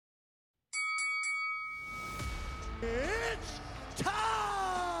It's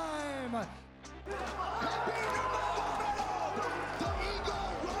time! Happy Nurmagomedov! The Eagle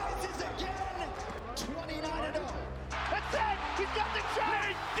rises again, 29-0. That's it! He's got the shot!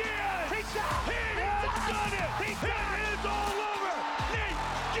 Nate Diaz! He's out! He has done it! It is all over! Nate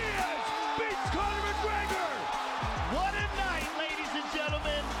Diaz beats Conor McGregor! What a night, ladies and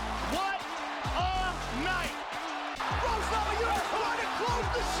gentlemen! What a night! Rose Namajunas trying to close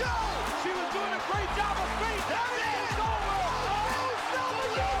the show! She was doing a great job of faith! That is over! Rose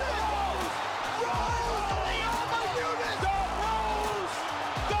Namajunas! Rose Namajunas! The Rose!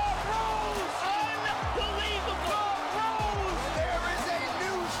 The Rose! Unbelievable! The Rose! There is a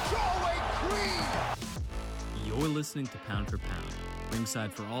new strawweight queen! You're listening to Pound for Pound,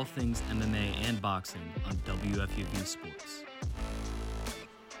 ringside for all things MMA and boxing on WFUV Sports.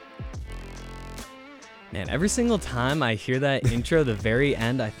 Man, every single time I hear that intro, the very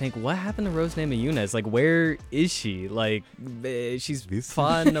end, I think, what happened to Rose Namajunas? Like, where is she? Like, she's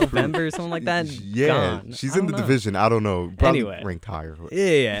fought in November or something like that. Yeah, gone. she's I in the don't know. division. I don't know. Probably Anyway. ranked higher.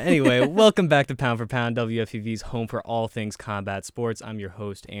 Yeah. Anyway, welcome back to Pound for Pound, WFUV's home for all things combat sports. I'm your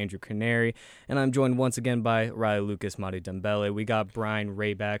host, Andrew Canary, and I'm joined once again by Riley Lucas, Madi Dembele. We got Brian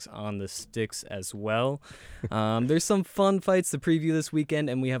Raybacks on the sticks as well. There's some fun fights to preview this weekend,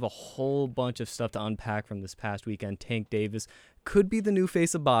 and we have a whole bunch of stuff to unpack from this past weekend. Tank Davis could be the new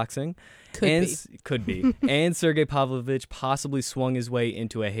face of boxing. Could be. And Sergey Pavlovich possibly swung his way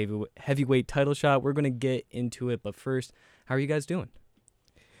into a heavyweight title shot. We're going to get into it, but first, how are you guys doing?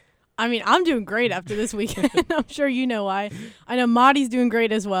 I mean, I'm doing great after this weekend. I'm sure you know why. I know Madi's doing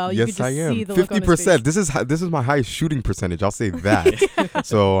great as well. You Yes, could just I am. see the look on his 50%. face. This is my highest shooting percentage. I'll say that.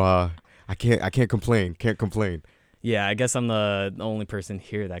 So I can't complain. Can't complain. Yeah, I guess I'm the only person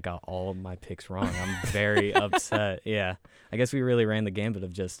here that got all of my picks wrong. I'm very upset. Yeah, I guess we really ran the gambit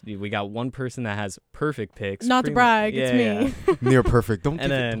of we got one person that has perfect picks. Not to brag, it's me. Near perfect. Don't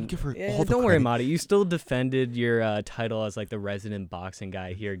And give her then, all the don't worry, credit. Madi. You still defended your title as like the resident boxing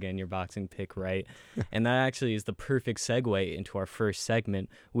guy here again. Your boxing pick, right? And that actually is the perfect segue into our first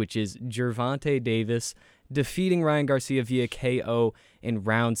segment, which is Gervonta Davis defeating Ryan Garcia via KO in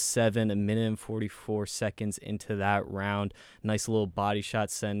round 7, a minute and 44 seconds into that round. Nice little body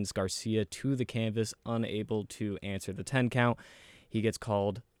shot sends Garcia to the canvas, unable to answer the 10 count. He gets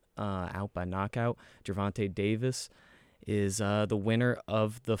called out by knockout. Gervonta Davis is the winner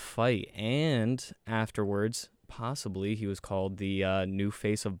of the fight, and afterwards, possibly, he was called the new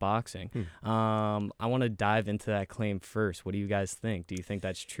face of boxing. I want to dive into that claim first. What do you guys think? Do you think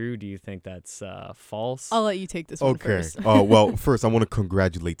that's true? Do you think that's false? I'll let you take this one Okay. first. Well, first I want to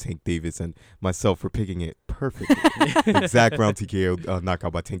congratulate Tank Davis and myself for picking it perfectly. Exact round TKO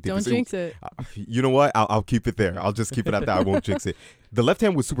knockout by Tank Davis. Don't jinx it. You know what? I'll keep it there. I'll just keep it at that. I won't jinx it. The left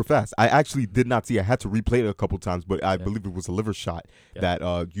hand was super fast. I actually did not see. I had to replay it a couple times, but I believe it was a liver shot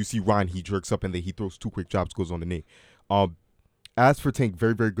that you see Ryan. He jerks up and then he throws 2 quick jabs, goes on the knee. As for Tank,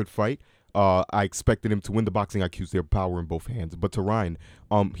 very, very good fight. I expected him to win. The boxing IQs, their power in both hands. But to Ryan,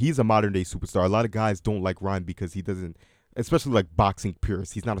 he's a modern day superstar. A lot of guys don't like Ryan because he doesn't, especially like boxing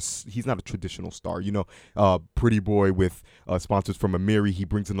purists. He's not a traditional star. You know, pretty boy with sponsors from Amiri. He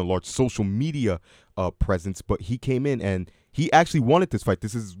brings in a large social media presence, but he came in and he actually wanted this fight.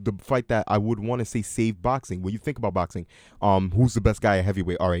 This is the fight that I would want to say saved boxing. When you think about boxing, who's the best guy at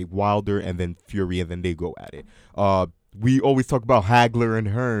heavyweight? All right, Wilder and then Fury, and then they go at it. We always talk about Hagler and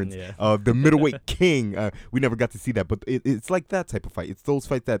Hearns, the middleweight king. We never got to see that, but it's like that type of fight. It's those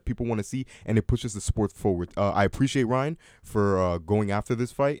fights that people want to see, and it pushes the sport forward. I appreciate Ryan for going after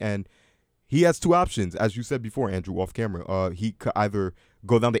this fight, and he has 2 options, as you said before, Andrew, off camera. He could either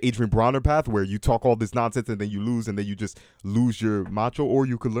go down the Adrian Bronner path, where you talk all this nonsense and then you lose, and then you just lose your macho, or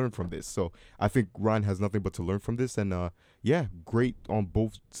you could learn from this. So I think Ryan has nothing but to learn from this, and great on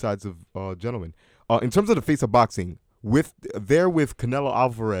both sides of gentlemen. In terms of the face of boxing, with Canelo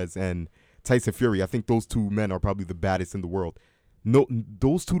Alvarez and Tyson Fury, I think those 2 men are probably the baddest in the world. No,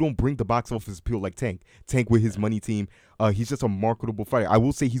 those 2 don't bring the box office appeal like Tank. Tank with his money team, he's just a marketable fighter. I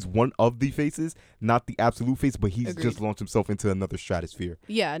will say he's one of the faces, not the absolute face, but he's Agreed. just launched himself into another stratosphere.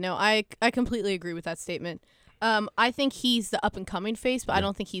 Yeah, no, I completely agree with that statement. I think he's the up-and-coming face, but I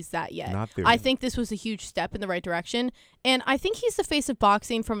don't think he's that yet. Not there I yet. think this was a huge step in the right direction, and I think he's the face of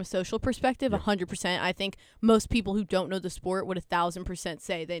boxing from a social perspective, 100%. I think most people who don't know the sport would 1,000%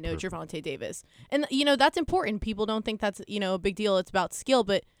 say they know Gervonta Davis. And, you know, that's important. People don't think that's, you know, a big deal. It's about skill,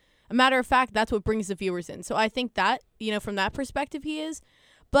 but a matter of fact, that's what brings the viewers in. So I think that, you know, from that perspective, he is.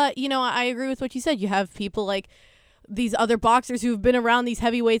 But, you know, I agree with what you said. You have people like these other boxers who've been around these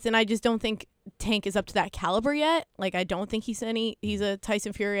heavyweights, and I just don't think Tank is up to that caliber yet. Like, I don't think he's a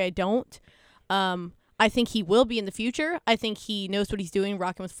Tyson Fury. I don't. I think he will be in the future. I think he knows what he's doing,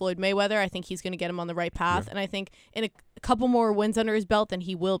 rocking with Floyd Mayweather. I think he's going to get him on the right path. And I think in a couple more wins under his belt, then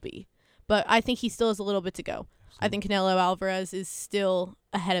he will be. But I think he still has a little bit to go. I think Canelo Alvarez is still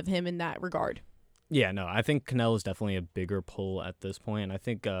ahead of him in that regard. Yeah, no, I think Canelo's definitely a bigger pull at this point. And I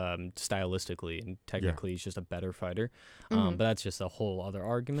think stylistically and technically he's just a better fighter. But that's just a whole other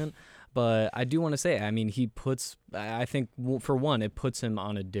argument. But I do want to say, I mean, I think, for one, it puts him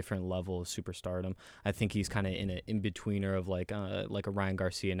on a different level of superstardom. I think he's kind of in an in-betweener of like a Ryan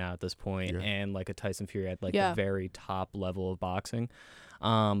Garcia now at this point and like a Tyson Fury at like the very top level of boxing.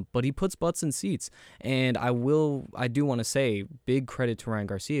 But he puts butts in seats. And I do want to say big credit to Ryan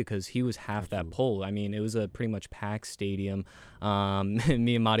Garcia because he was half that poll. I mean, it was a pretty much packed stadium.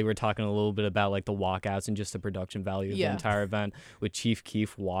 Me and Marty were talking a little bit about like the walkouts and just the production value of the entire event with Chief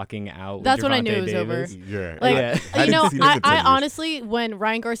Keef walking out. That's with when I knew it was Davis. over. Yeah. Like, you know, I honestly, when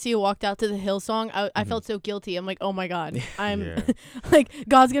Ryan Garcia walked out to the Hillsong, I felt so guilty. I'm like, oh my God, I'm like,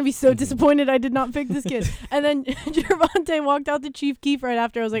 God's going to be so disappointed I did not pick this kid. And then Gervonta walked out to Chief Keef right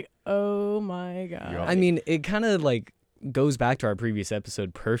after. I was like, oh my God. I mean, it kind of like goes back to our previous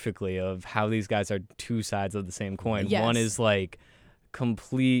episode perfectly of how these guys are two sides of the same coin. Yes. One is like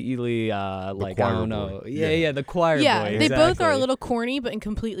completely like I don't know. Boy. Yeah, the choir boy. Yeah, they both are a exactly. little corny, but in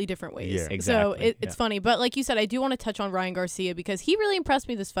completely different ways. Yeah. Exactly, So it's funny. But like you said, I do want to touch on Ryan Garcia because he really impressed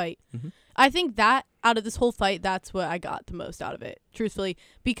me this fight. Mm-hmm. I think that out of this whole fight, that's what I got the most out of it, truthfully,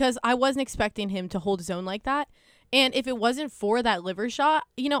 because I wasn't expecting him to hold his own like that. And if it wasn't for that liver shot,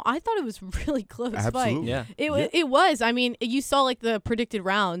 you know, I thought it was a really close fight. Yeah. It was. I mean, you saw like the predicted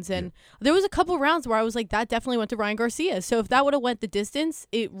rounds, and there was a couple rounds where I was like, that definitely went to Ryan Garcia. So if that would have went the distance,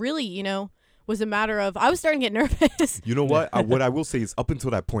 it really, you know, was a matter of I was starting to get nervous. You know what? What I will say is up until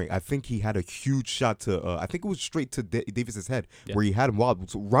that point, I think he had a huge shot to, I think it was straight to Davis's head where he had him wild.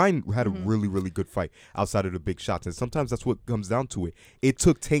 So Ryan had a really, really good fight outside of the big shots. And sometimes that's what comes down to it. It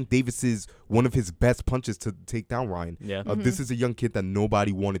took Tank Davis's, one of his best punches to take down Ryan. Yeah. This is a young kid that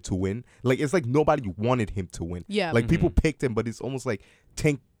nobody wanted to win. Like, it's like nobody wanted him to win. Yeah. Like, people picked him, but it's almost like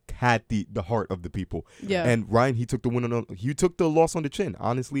Tank had the heart of the people. Yeah. And Ryan, he took the win he took the loss on the chin,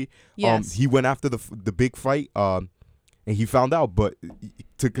 honestly. Yes. He went after the big fight and he found out, but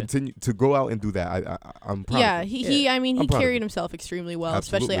to continue to go out and do that, I'm proud of him. He carried himself extremely well,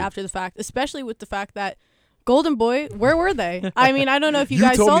 especially after the fact, especially with the fact that Golden Boy, where were they? I mean, I don't know if you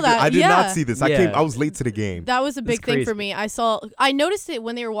guys told saw me that. I did not see this. I was late to the game. That was a big thing for crazy. me. I noticed it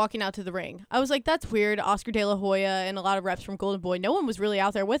when they were walking out to the ring. I was like, that's weird. Oscar De La Hoya and a lot of reps from Golden Boy. No one was really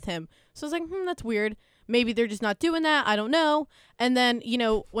out there with him. So I was like, that's weird. Maybe they're just not doing that. I don't know. And then, you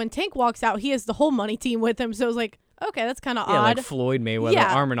know, when Tank walks out, he has the whole money team with him. So I was like, okay, that's kind of odd. Like Floyd Mayweather,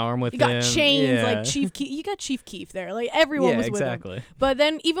 arm in arm with you him. got chains, like Chief Keef. You got Chief Keef there. Like, everyone was with exactly. him. But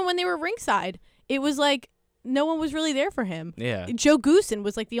then even when they were ringside, it was like, no one was really there for him. Yeah. Joe Goosen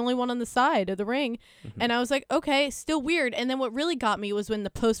was like the only one on the side of the ring. And I was like, okay, still weird. And then what really got me was when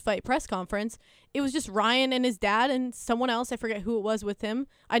the post-fight press conference, it was just Ryan and his dad and someone else. I forget who it was with him.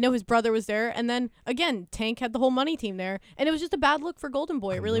 I know his brother was there. And then, again, Tank had the whole money team there. And it was just a bad look for Golden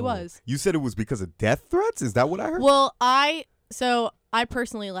Boy. It really was. You said it was because of death threats? Is that what I heard? Well, I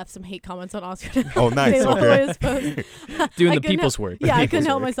personally left some hate comments on Oscar. Oh, nice. Okay. Doing the people's work. Yeah, I couldn't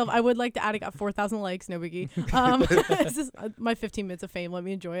help myself. I would like to add it got 4,000 likes. No biggie. This is my 15 minutes of fame. Let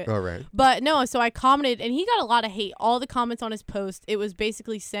me enjoy it. All right. But no, so I commented, and he got a lot of hate. All the comments on his post, it was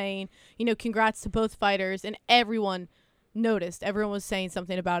basically saying, you know, congrats to both fighters, and everyone noticed. Everyone was saying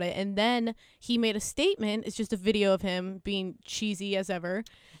something about it. And then he made a statement. It's just a video of him being cheesy as ever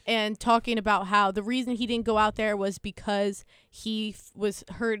and talking about how the reason he didn't go out there was because he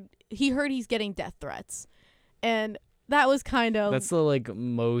heard he's getting death threats. And that was kind of that's the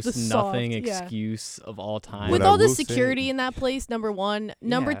most the nothing soft, excuse of all time. with What all I the will say- security in that place, number one.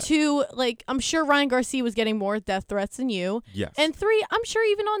 Number Yeah. two, like, I'm sure Ryan Garcia was getting more death threats than you. Yes. And three, I'm sure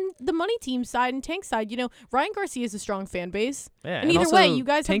even on the money team side and Tank side, you know, Ryan Garcia is a strong fan base. Yeah, and either also, way, you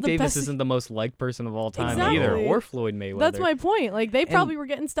guys Tank have the Davis best. isn't the most liked person of all time Exactly. either, or Floyd Mayweather. That's my point. Like, they probably were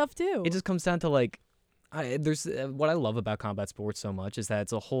getting stuff too. It just comes down to there's what I love about combat sports so much is that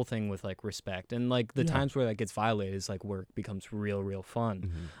it's a whole thing with respect, and the times where that gets violated is where it becomes real fun.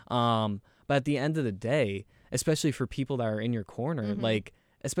 But at the end of the day, especially for people that are in your corner,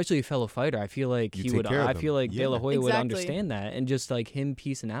 especially a fellow fighter, I feel like You he take would. care of I them. feel like De La Hoya would Exactly. understand that, and just him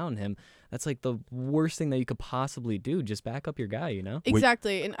piecing out on him. That's the worst thing that you could possibly do. Just back up your guy, you know?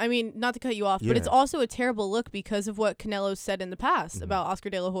 Exactly. And I mean, not to cut you off, but it's Yeah. also a terrible look because of what Canelo said in the past about Oscar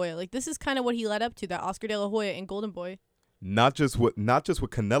De La Hoya. Like, this is kind of what he led up to, that Oscar De La Hoya and Golden Boy. not just what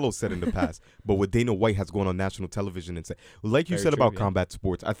Canelo said in the past, but what Dana White has gone on national television and said. Like you said about combat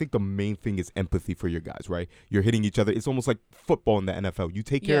sports, I think the main thing is empathy for your guys, right? You're hitting each other. It's almost like football in the NFL. You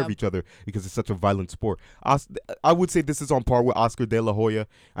take care of each other because it's such a violent sport. I would say this is on par with Oscar De La Hoya.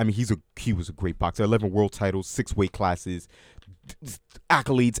 I mean, he was a great boxer. 11 world titles, 6 weight classes,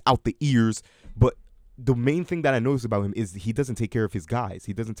 accolades out the ears, but the main thing that I noticed about him is he doesn't take care of his guys.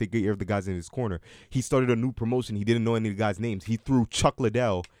 He doesn't take care of the guys in his corner. He started a new promotion. He didn't know any of the guys' names. He threw Chuck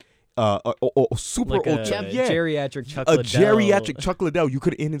Liddell, super like old Chuck. Yeah. Geriatric Chuck A Liddell. geriatric Chuck Liddell. You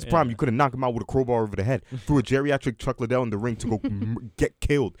could, in his prime, you could have knocked him out with a crowbar over the head. Threw a geriatric Chuck Liddell in the ring to go get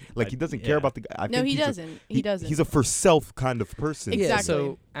killed. Like, he doesn't care about the guy. No, he doesn't. He doesn't. He's a for self kind of person. Exactly. Yeah,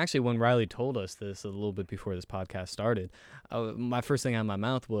 so actually, when Riley told us this a little bit before this podcast started, my first thing out of my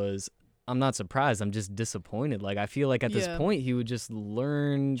mouth was, I'm not surprised. I'm just disappointed. Like, I feel like at this point he would just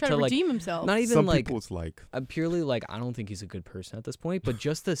learn to like redeem himself. Not even Some like people it's like purely like I don't think he's a good person at this point, but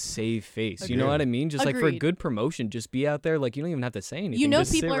just to save face. You know what I mean? Just like for a good promotion, just be out there. Like, you don't even have to say anything. You know,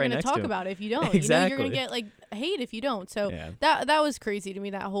 just people sit are right going to next talk him. about it if you don't. Exactly. You know, you're going to get like hate if you don't. So that was crazy to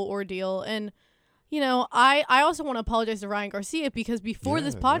me, that whole ordeal. And you know, I also want to apologize to Ryan Garcia because before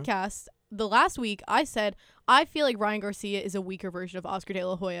this podcast, the last week, I said I feel like Ryan Garcia is a weaker version of Oscar De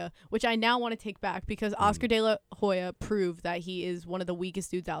La Hoya, which I now want to take back because Oscar De La Hoya proved that he is one of the weakest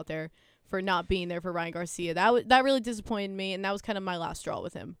dudes out there for not being there for Ryan Garcia. That really disappointed me, and that was kind of my last straw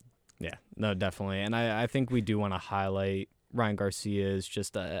with him. Yeah, no, definitely. And I think we do want to highlight Ryan Garcia's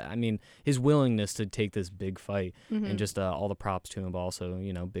just, I mean, his willingness to take this big fight and just all the props to him, but also,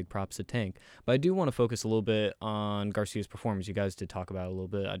 you know, big props to Tank. But I do want to focus a little bit on Garcia's performance. You guys did talk about it a little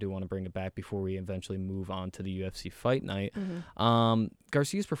bit. I do want to bring it back before we eventually move on to the UFC fight night.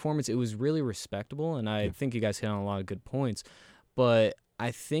 Garcia's performance, it was really respectable, and I think you guys hit on a lot of good points. But I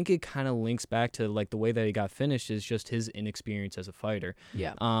think it kind of links back to like the way that he got finished is just his inexperience as a fighter.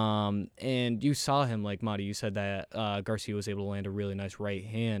 Yeah. And you saw him, like Madi, you said that Garcia was able to land a really nice right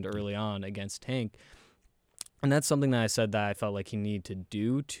hand early on against Tank. And that's something that I said that I felt like he needed to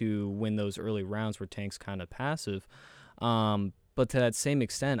do to win those early rounds where Tank's kind of passive. But to that same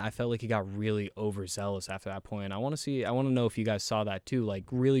extent, I felt like he got really overzealous after that point. I want to know if you guys saw that too, like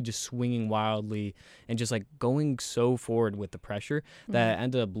really just swinging wildly and just like going so forward with the pressure that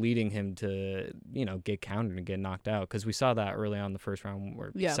ended up leading him to, you know, get countered and get knocked out. Because we saw that early on in the first round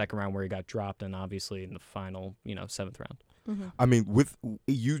or second round where he got dropped, and obviously in the final, you know, 7th round. I mean, with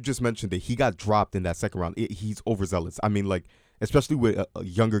you just mentioned that he got dropped in that second round. He's overzealous. I mean, like, especially with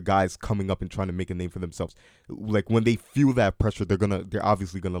younger guys coming up and trying to make a name for themselves. Like, when they feel that pressure, they're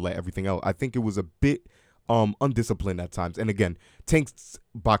obviously gonna let everything out. I think it was a bit undisciplined at times. And again, Tank's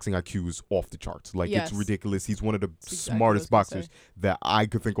boxing IQ is off the charts. Like, it's ridiculous. He's one of the smartest boxers that I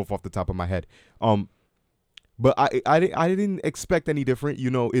could think of off the top of my head. But I didn't expect any different.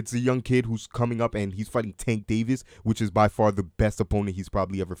 You know, it's a young kid who's coming up and he's fighting Tank Davis, which is by far the best opponent he's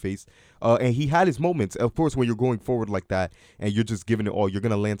probably ever faced. And he had his moments. Of course, when you're going forward like that and you're just giving it all, you're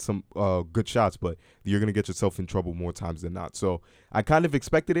going to land some good shots, but you're going to get yourself in trouble more times than not. So I kind of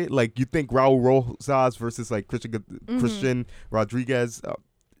expected it. Like, you think Raul Rosas versus like Christian Rodriguez,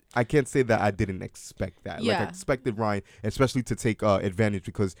 I can't say that I didn't expect that. Like, I expected Ryan, especially to take advantage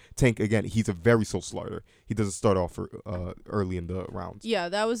because Tank, again, he's a very slow starter. He doesn't start off early in the rounds. Yeah,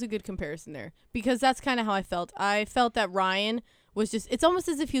 that was a good comparison there because that's kind of how I felt. I felt that Ryan was just, it's almost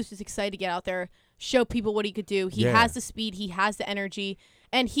as if he was just excited to get out there, show people what he could do. He has the speed, he has the energy,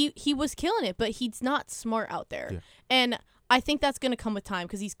 and he was killing it, but he's not smart out there. Yeah. And I think that's going to come with time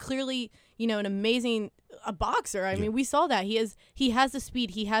because he's clearly, you know, an amazing a boxer. I mean, we saw that. He has the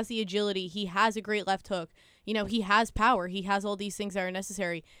speed, he has the agility, he has a great left hook. You know, he has power. He has all these things that are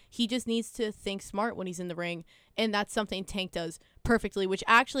necessary. He just needs to think smart when he's in the ring, and that's something Tank does perfectly, which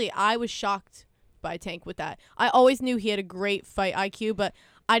actually I was shocked by Tank with that. I always knew he had a great fight IQ, but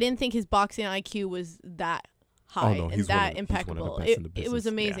I didn't think his boxing IQ was that high and that impeccable. It was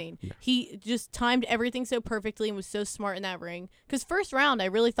amazing. Yeah. He just timed everything so perfectly and was so smart in that ring. Because first round, I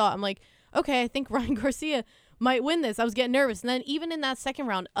really thought, I'm like, okay, I think Ryan Garcia might win this. I was getting nervous. And then even in that second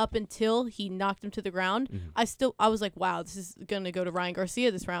round, up until he knocked him to the ground, I was like, wow, this is going to go to Ryan Garcia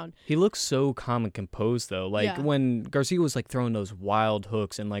this round. He looks so calm and composed, though. Like, when Garcia was, like, throwing those wild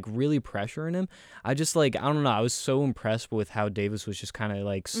hooks and, like, really pressuring him, I just, like, I don't know. I was so impressed with how Davis was just kind of,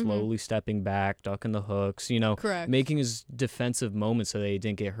 like, slowly stepping back, ducking the hooks, you know, making his defensive moments so that he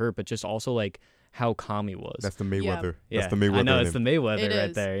didn't get hurt, but just also, like, how calm he was. That's the Mayweather. Yeah. That's the Mayweather. I know, it's the Mayweather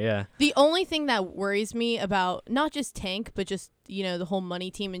right there, yeah. The only thing that worries me about not just Tank, but just, you know, the whole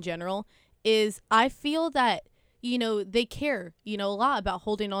money team in general is I feel that they care, a lot about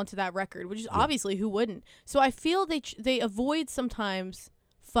holding on to that record, which is obviously who wouldn't. So I feel they avoid sometimes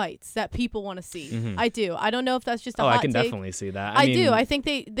fights that people want to see. I do. I don't know if that's just a hot I can take. definitely see that. I do. I think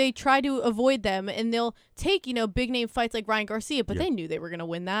they try to avoid them, and they'll take, big name fights like Ryan Garcia, but they knew they were going to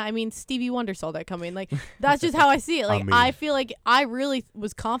win that. I mean, Stevie Wonder saw that coming. Like, that's just how I see it. Like, I feel like I really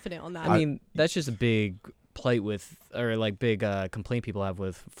was confident on that. I mean, that's just a big plight with, or like big complaint people have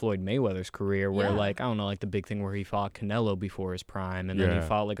with Floyd Mayweather's career, where like, I don't know, like the big thing where he fought Canelo before his prime, and then he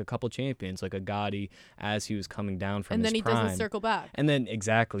fought like a couple champions, like a Gotti, as he was coming down from his prime. And then he doesn't circle back. And then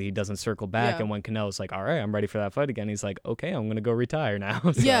exactly, he doesn't circle back. And when Canelo's like, all right, I'm ready for that fight again, he's like, okay, I'm gonna go retire now.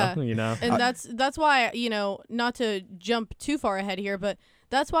 So, and that's why, not to jump too far ahead here, but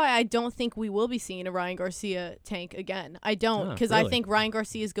that's why I don't think we will be seeing a Ryan Garcia tank again. I don't, because I think Ryan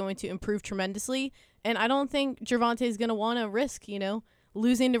Garcia is going to improve tremendously, and I don't think Gervonta is going to want to risk,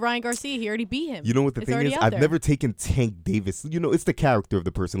 losing to Ryan Garcia. He already beat him. You know what the thing is? I've never taken Tank Davis. It's the character of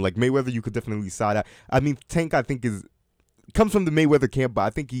the person. Like Mayweather, you could definitely side out. I mean, Tank, I think comes from the Mayweather camp, but I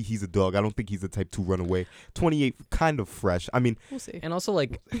think he's a dog. I don't think he's a type 2 runaway. 28, kind of fresh. I mean, we'll see. And also,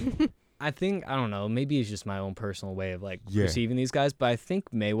 like, I don't know, maybe it's just my own personal way of, like, perceiving these guys, but I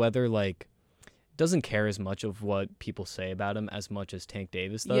think Mayweather, like, doesn't care as much of what people say about him as much as Tank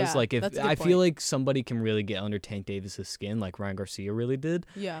Davis does. Yeah, like, if that's a good I point. feel like somebody can really get under Tank Davis's skin, like Ryan Garcia really did.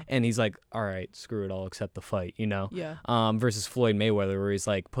 Yeah. And he's like, all right, screw it, I'll accept the fight, Yeah. Versus Floyd Mayweather, where he's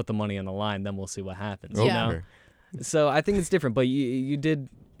like, put the money on the line, then we'll see what happens. Okay. You know? So I think it's different, but you did,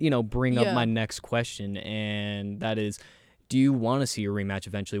 bring up my next question, and that is, do you want to see a rematch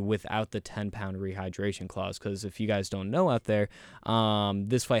eventually without the 10-pound rehydration clause? Because if you guys don't know out there,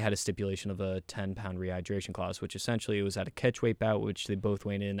 this fight had a stipulation of a 10-pound rehydration clause, which essentially it was at a catchweight bout, which they both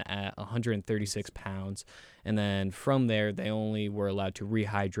weighed in at 136 pounds. And then from there, they only were allowed to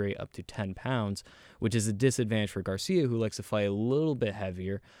rehydrate up to 10 pounds, which is a disadvantage for Garcia, who likes to fight a little bit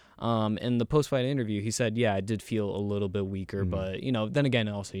heavier. In the post-fight interview, he said, I did feel a little bit weaker, but, then again,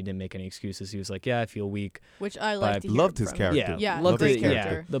 also he didn't make any excuses. He was like, I feel weak. Which I liked to hear loved from his him. character. Yeah, loved great it.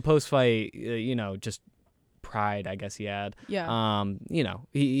 character. Yeah, the post-fight, just pride, I guess he had. Yeah.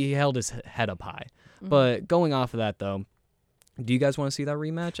 He held his head up high. But going off of that, though, do you guys want to see that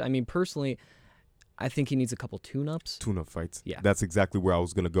rematch? I mean, personally, I think he needs a couple tune-ups. Tune-up fights. Yeah. That's exactly where I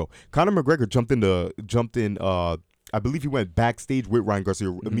was going to go. Conor McGregor jumped in, I believe he went backstage with Ryan Garcia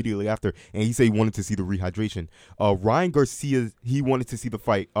immediately after, and he said he wanted to see the rehydration. Ryan Garcia, he wanted to see the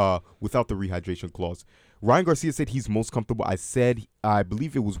fight without the rehydration clause. Ryan Garcia said he's most comfortable. I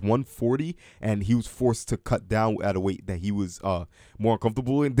believe it was 140, and he was forced to cut down at a weight that he was more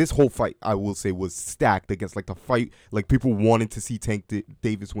uncomfortable in. This whole fight, I will say, was stacked against like the fight. Like people wanted to see Tank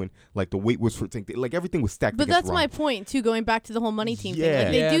Davis win. Like the weight was for Tank. Like everything was stacked. But against that's Ryan. my point too. Going back to the whole money team thing, Yeah.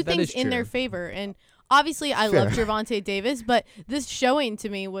 like they do that things is in their true. favor, and obviously I love Gervonta Davis, but this showing to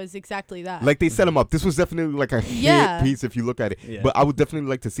me was exactly that. Like they set him up. This was definitely like a hit piece if you look at it. Yeah. But I would definitely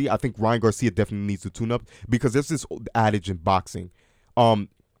like to see. I think Ryan Garcia definitely needs to tune up because there's this old adage in boxing.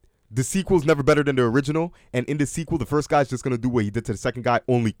 The sequel's never better than the original, and in the sequel, the first guy's just gonna do what he did to the second guy,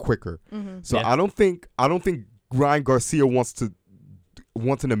 only quicker. So I don't think Ryan Garcia wants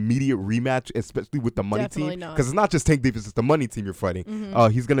an immediate rematch, especially with the money Definitely team, not. because it's not just Tank Davis; it's the money team you're fighting.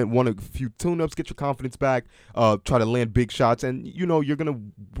 He's gonna want a few tune-ups, get your confidence back, try to land big shots, and you're gonna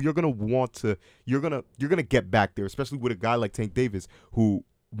get back there, especially with a guy like Tank Davis who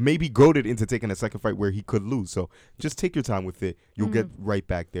maybe goaded into taking a second fight where he could lose. So just take your time with it. You'll get right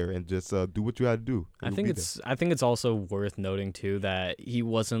back there and just do what you had to do. I think it's also worth noting too that he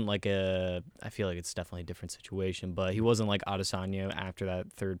wasn't like I feel like it's definitely a different situation, but he wasn't like Adesanya after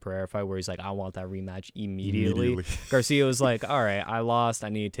that third Pereira fight where he's like, I want that rematch immediately. Garcia was like, all right, I lost. I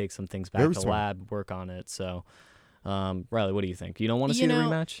need to take some things back Very to smart. lab, work on it. So, Riley, what do you think? You don't want to see the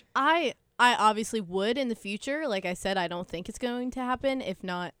rematch? I obviously would in the future. Like I said, I don't think it's going to happen, if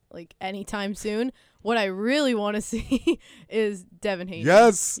not like anytime soon. What I really want to see is Devin Haney.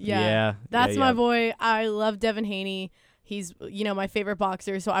 Yes. Yeah. That's Yeah, my yeah. boy. I love Devin Haney. He's, my favorite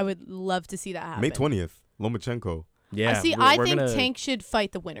boxer, so I would love to see that happen. May 20th, Lomachenko. Yeah. I we're think gonna- Tank should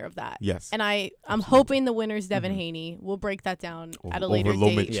fight the winner of that. Yes. And I'm hoping the winner's Devin Haney. We'll break that down at a later Over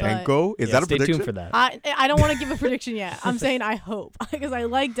date. but Lomachenko? Is Yeah, that a stay prediction? tuned for that. I don't want to give a prediction yet. I'm saying I hope because I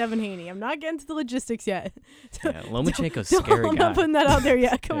like Devin Haney. I'm not getting to the logistics yet. Yeah, Lomachenko's a scary I'm guy. not putting that out there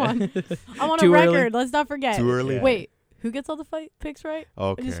yet. Come on. I'm on a Too record. early? Let's not forget. Too early? Yeah. Wait, who gets all the fight picks right?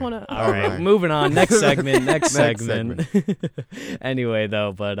 Okay. I just want to. All right, Alright. moving on. Next segment. Next Next segment. Anyway,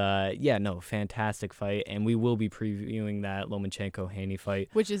 though, but fantastic fight, and we will be previewing that Lomachenko-Haney fight.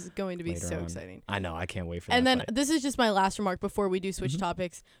 Which is going to be later so on. exciting. I know. I can't wait for And that then fight. this is just my last remark before we do switch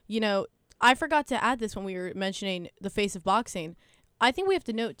topics. I forgot to add this when we were mentioning the face of boxing. I think we have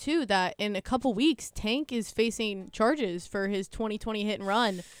to note, too, that in a couple weeks, Tank is facing charges for his 2020 hit and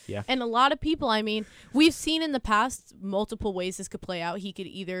run. Yeah. And a lot of people, I mean, we've seen in the past multiple ways this could play out. He could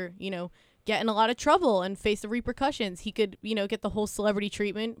either, get in a lot of trouble and face the repercussions. He could, get the whole celebrity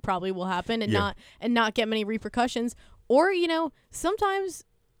treatment, probably will happen, and not get many repercussions. Or, sometimes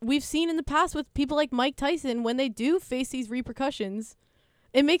we've seen in the past with people like Mike Tyson, when they do face these repercussions,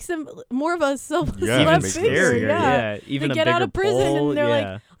 it makes them more of a self-less figure. Yeah, even they get out of prison and they're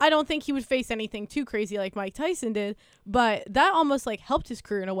like, I don't think he would face anything too crazy like Mike Tyson did, but that almost like helped his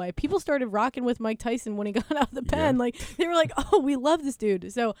career in a way. People started rocking with Mike Tyson when he got out of the pen. Like they were like, oh, we love this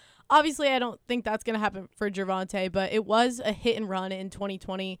dude. So obviously I don't think that's going to happen for Gervonta, but it was a hit and run in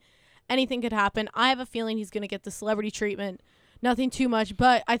 2020. Anything could happen. I have a feeling he's going to get the celebrity treatment. Nothing too much,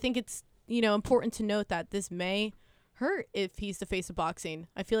 but I think it's, important to note that this may hurt if he's the face of boxing.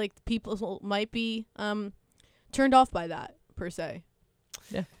 I feel like people might be turned off by that, per se.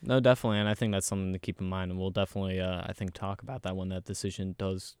 Yeah, no, definitely, and I think that's something to keep in mind, and we'll definitely, I think, talk about that when that decision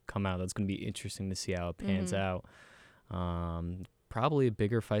does come out. That's going to be interesting to see how it pans out. Probably a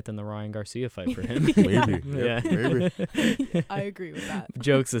bigger fight than the Ryan Garcia fight for him. Maybe. Maybe. I agree with that.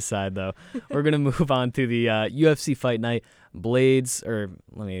 Jokes aside, though, we're going to move on to the UFC Fight Night. Let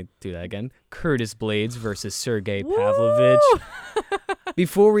me do that again. Curtis Blades versus Sergey Pavlovich.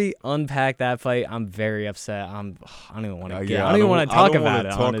 Before we unpack that fight, I'm very upset. I don't even want to I don't even want to talk about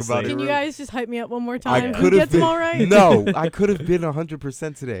it, honestly. Can you guys just hype me up one more time? I could have been. All right? No, I could have been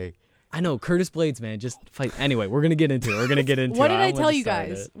 100% today. I know, Curtis Blades, man, just fight. Anyway, we're going to get into it. What did I tell you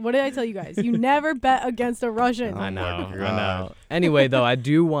guys? You never bet against a Russian. I know. Anyway, though, I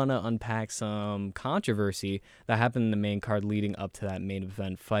do want to unpack some controversy that happened in the main card leading up to that main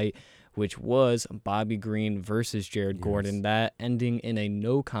event fight, which was Bobby Green versus Jared Gordon, that ending in a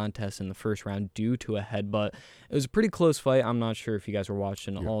no contest in the first round due to a headbutt. It was a pretty close fight. I'm not sure if you guys were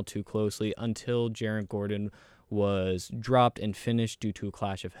watching all too closely until Jared Gordon was dropped and finished due to a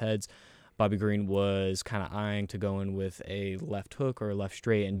clash of heads. Bobby Green was kind of eyeing to go in with a left hook or a left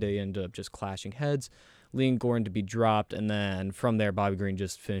straight, and they ended up just clashing heads, leading Gordon to be dropped, and then from there, Bobby Green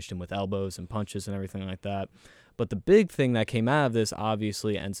just finished him with elbows and punches and everything like that. But the big thing that came out of this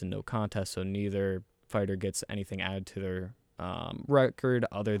obviously ends in no contest, so neither fighter gets anything added to their record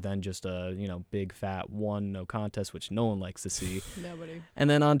other than just a big fat one no contest, which no one likes to see. Nobody. And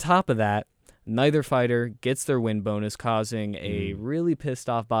then on top of that, neither fighter gets their win bonus, causing a really pissed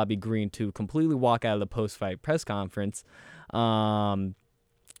off Bobby Green to completely walk out of the post-fight press conference,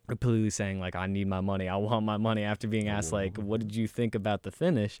 completely saying, like, I need my money. I want my money, after being asked, like, what did you think about the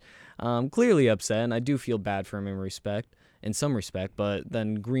finish? Clearly upset, and I do feel bad for him in some respect, but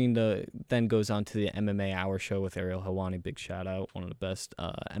then Green then goes on to the MMA Hour show with Ariel Helwani, big shout out, one of the best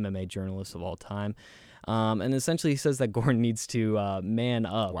MMA journalists of all time. And essentially he says that Gordon needs to man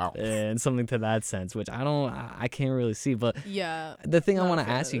up and something to that sense, which I can't really see. But the thing I want to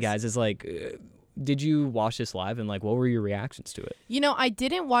ask you guys is, like, did you watch this live, and like what were your reactions to it? I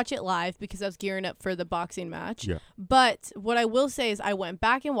didn't watch it live because I was gearing up for the boxing match. Yeah. But what I will say is I went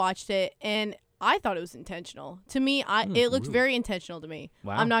back and watched it, and I thought it was intentional. To me, it looked very intentional to me.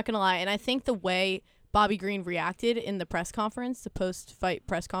 Wow. I'm not going to lie. And I think the way Bobby Green reacted in the press conference, the post-fight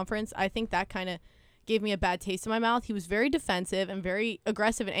press conference, I think that kind of gave me a bad taste in my mouth. He was very defensive and very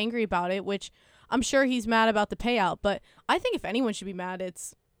aggressive and angry about it, which I'm sure he's mad about the payout. But I think if anyone should be mad,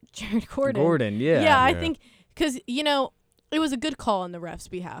 it's Jared Gordon. Yeah, I think because, it was a good call on the ref's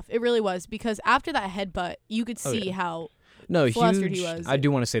behalf. It really was, because after that headbutt, you could see how flustered he was. I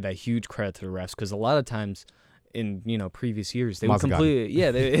do want to say that huge credit to the refs, because a lot of times in previous years they would completely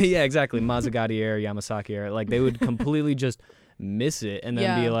exactly Mazzagatti era, Yamasaki era, like they would completely just miss it and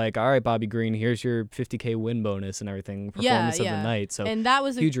then be like, all right, Bobby Green, here's your $50K win bonus and everything, performance of the night. So and that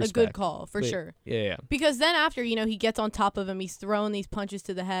was a good call for sure. Yeah. Because then after, he gets on top of him, he's throwing these punches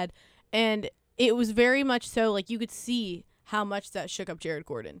to the head, and it was very much so like you could see how much that shook up Jared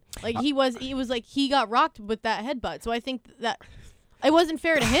Gordon. Like he was like he got rocked with that headbutt. So I think that it wasn't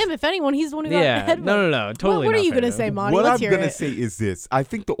fair to him. If anyone, he's the one who got headbutt. No, totally. What are you gonna say, Monty? What Let's I'm hear gonna it. say is this. I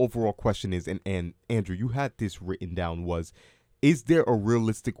think the overall question is, and Andrew, you had this written down, was, is there a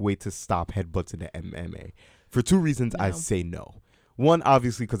realistic way to stop headbutts in the MMA? For two reasons, I say no. One,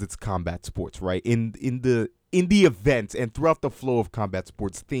 obviously, because it's combat sports, right? In the event and throughout the flow of combat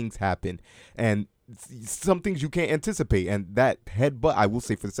sports, things happen, and some things you can't anticipate. And that headbutt, I will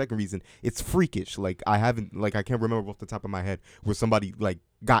say, for the second reason, it's freakish. Like I can't remember off the top of my head where somebody like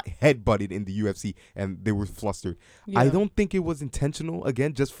got headbutted in the UFC and they were flustered. I don't think it was intentional.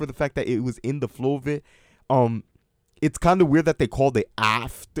 Again, just for the fact that it was in the flow of it. it's kind of weird that they called it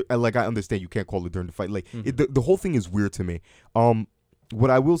after. Like, I understand you can't call it during the fight. Like, the whole thing is weird to me. What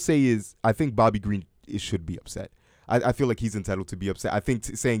I will say is, I think Bobby Green should be upset. I feel like he's entitled to be upset. I think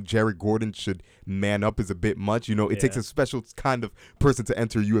saying Jared Gordon should man up is a bit much. You know, it takes a special kind of person to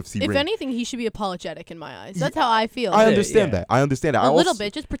enter UFC ring. If anything, he should be apologetic in my eyes. That's how I feel. I understand that. I understand that. A little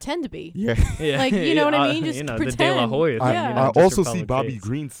bit. Just pretend to be. Yeah. Like, you know what I mean? Just pretend. The De La Hoya thing, I also see Bobby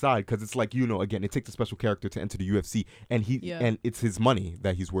Green's side because it's like, again, it takes a special character to enter the UFC, and and it's his money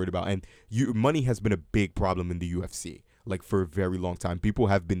that he's worried about. And money has been a big problem in the UFC, like, for a very long time. People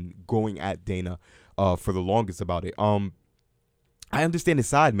have been going at Dana for the longest about it. I understand his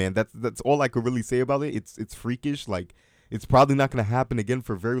side, man. That's all I could really say about it. It's freakish. Like, it's probably not going to happen again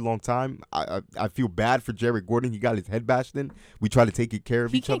for a very long time. I feel bad for Jared Gordon. He got his head bashed in. We try to take care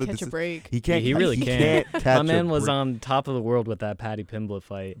of each other. He can't catch a break. He can't. He really can't. My man was on top of the world with that Paddy Pimblett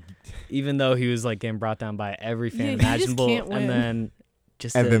fight, even though he was like getting brought down by every fan imaginable, and then.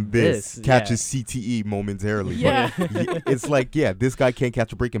 And then this catches CTE momentarily. Yeah. But it's like, this guy can't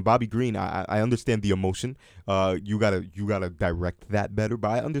catch a break. And Bobby Green, I understand the emotion. You gotta direct that better. But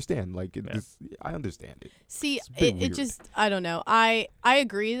I understand. Like, I understand it. See, it just, I don't know. I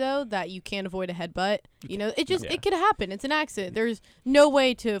agree though that you can't avoid a headbutt. You know, it could happen. It's an accident. There's no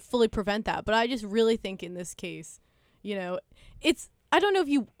way to fully prevent that. But I just really think in this case, I don't know if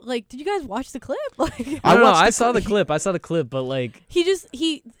you did you guys watch the clip? I saw the clip, but like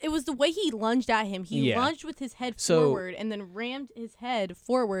it was the way he lunged at him. He lunged with his head forward and then rammed his head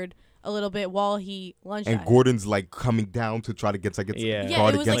forward a little bit while he lunged at him. And Gordon's like coming down to try to get guard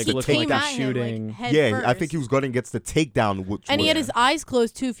it was against like the he came takedown. at him like head first. I think he was guarding against the takedown. And he had his eyes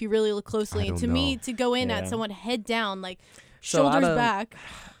closed too, if you really look closely. And to me, to go in at someone head down, like shoulders back.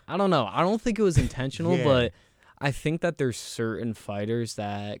 I don't know. I don't think it was intentional, but I think that there's certain fighters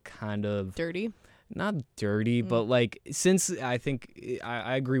that kind of not dirty, but like, since I think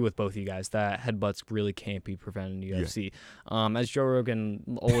I agree with both of you guys that headbutts really can't be prevented in the UFC. As Joe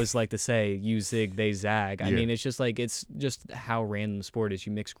Rogan always like to say, you zig, they zag. I mean, it's just how random the sport is.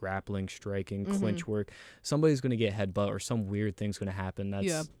 You mix grappling, striking, clinch work. Somebody's going to get headbutt or some weird thing's going to happen.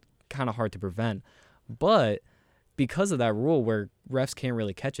 That's kind of hard to prevent. But because of that rule where refs can't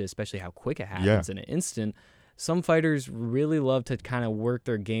really catch it, especially how quick it happens in an instant, some fighters really love to kind of work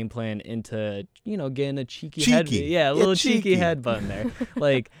their game plan into, getting a cheeky headbutt in there.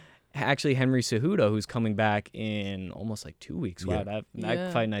 Like, actually, Henry Cejudo, who's coming back in almost like 2 weeks. Wow,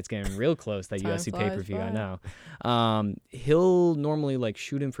 that fight night's getting real close, that UFC pay-per-view, I know. He'll normally like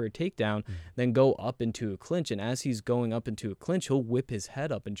shoot him for a takedown, then go up into a clinch. And as he's going up into a clinch, he'll whip his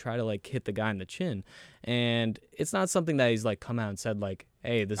head up and try to like hit the guy in the chin. And it's not something that he's like come out and said like,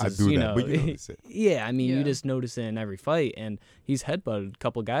 hey, this is, but you notice it. You just notice it in every fight. And he's headbutted a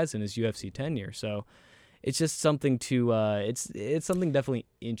couple guys in his UFC tenure. So it's just something to it's something definitely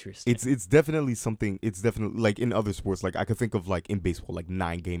interesting. It's definitely something. It's definitely like in other sports. Like, I could think of like in baseball, like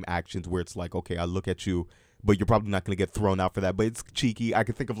 9-game actions where it's like, okay, I look at you, but you're probably not going to get thrown out for that. But it's cheeky. I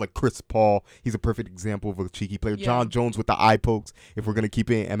could think of like Chris Paul. He's a perfect example of a cheeky player. Yeah. John Jones with the eye pokes, if we're going to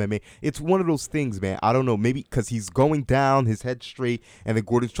keep it in MMA. It's one of those things, man. I don't know. Maybe because he's going down, his head straight, and then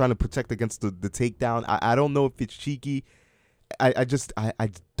Gordon's trying to protect against the takedown. I don't know if it's cheeky. I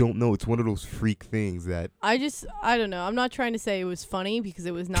don't know. It's one of those freak things that... I don't know. I'm not trying to say it was funny because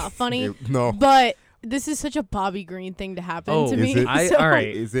it was not funny. No. But... this is such a Bobby Green thing to happen to me. Is it? All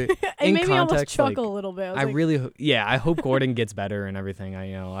right. Is it? It made me almost chuckle a little bit. I hope Gordon gets better and everything.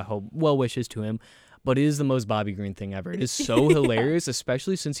 I hope well wishes to him. But it is the most Bobby Green thing ever. It is so hilarious,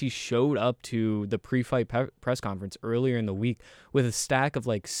 especially since he showed up to the pre-fight press conference earlier in the week with a stack of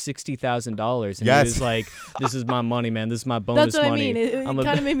like $60,000. And he was like, this is my money, man. This is my bonus money. That's what I mean. It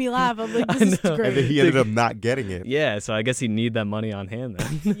kind of made me laugh. I'm like, this is great. And then he ended up not getting it. Yeah, so I guess he'd need that money on hand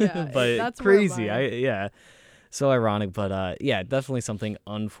then. Yeah, but that's crazy. So ironic, but definitely something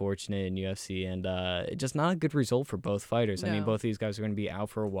unfortunate in UFC, and just not a good result for both fighters. No. I mean, both of these guys are going to be out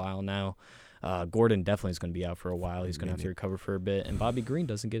for a while now. Gordon definitely is going to be out for a while. He's going to have to recover for a bit, and Bobby Green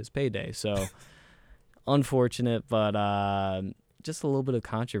doesn't get his payday. So unfortunate, but just a little bit of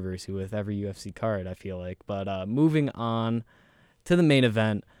controversy with every UFC card, I feel like. But moving on to the main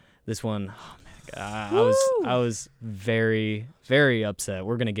event, this one, I was very, very upset.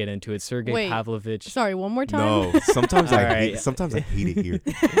 We're gonna get into it. Sergey Pavlovich. Sorry, one more time. No, sometimes I hate it here.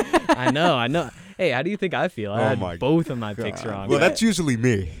 I know. Hey, how do you think I feel? I had both of my picks wrong. Well, that's usually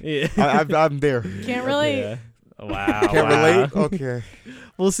me. Yeah. I'm there. Can't relate. Yeah. Wow. Can't relate? Okay.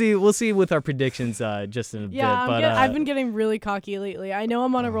 We'll see with our predictions just in a bit. But I've been getting really cocky lately. I know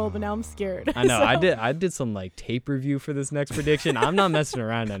I'm on a roll, but now I'm scared. I know. So. I did some like tape review for this next prediction. I'm not messing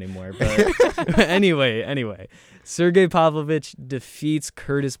around anymore. But anyway, Sergey Pavlovich defeats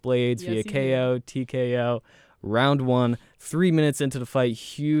Curtis Blades via KO, TKO. Round 1, 3 minutes into the fight,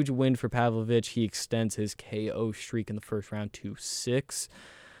 huge win for Pavlovich. He extends his KO streak in the first round to 6.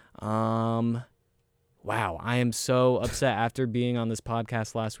 Wow, I am so upset after being on this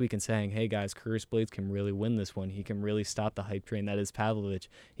podcast last week and saying, hey guys, Curtis Blades can really win this one. He can really stop the hype train that is Pavlovich.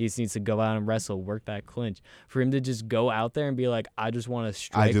 He just needs to go out and wrestle, work that clinch. For him to just go out there and be like, I just want to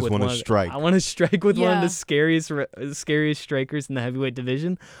strike. I want to strike with one of the scariest strikers in the heavyweight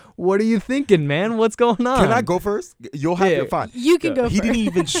division. What are you thinking, man? What's going on? Can I go first? You'll have your fun. You can go first. He didn't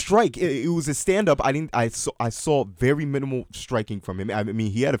even strike. It was a stand-up. I saw very minimal striking from him. I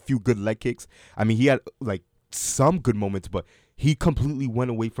mean, he had a few good leg kicks. I mean, he had like some good moments, but he completely went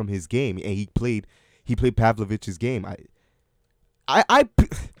away from his game, and he played Pavlovich's game.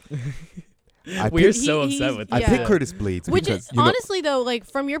 We're so upset with that. I picked Curtis Blades. Which is honestly though, like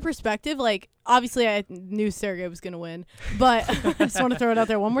from your perspective, like obviously I knew Sergey was gonna win, but I just want to throw it out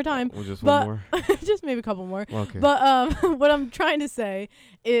there one more time. Well, just one more. Just maybe a couple more. Okay. But what I'm trying to say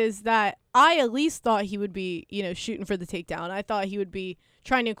is that I at least thought he would be, shooting for the takedown. I thought he would be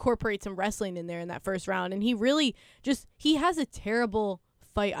trying to incorporate some wrestling in there in that first round, and he really he has a terrible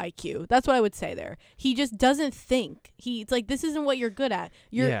fight IQ. That's what I would say there. He just doesn't think. It's like, this isn't what you're good at.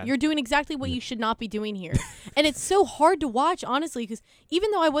 You're doing exactly what you should not be doing here. And it's so hard to watch, honestly, because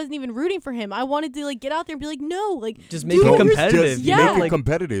even though I wasn't even rooting for him, I wanted to get out there and be like, no, just make it competitive. Make it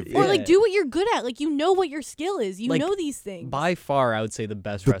competitive. Or do what you're good at. Like, what your skill is. You know these things. By far, I would say the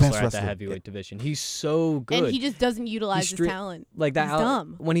best wrestler at the heavyweight division. He's so good. And he just doesn't utilize his talent. Like that. He's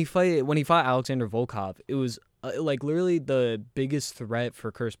dumb. When he fought Alexander Volkov, it was literally the biggest threat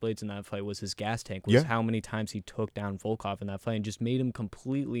for Curtis Blades in that fight was his gas tank, how many times he took down Volkov in that fight and just made him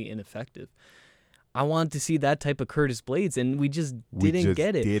completely ineffective. I wanted to see that type of Curtis Blades, and we just didn't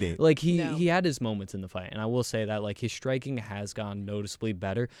get it. Like he had his moments in the fight, and I will say that his striking has gone noticeably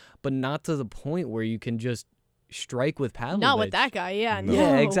better, but not to the point where you can just strike with Pavlovich. Not with that guy, yeah. No.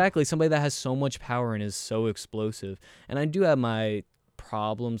 Yeah, exactly. Somebody that has so much power and is so explosive. And I do have my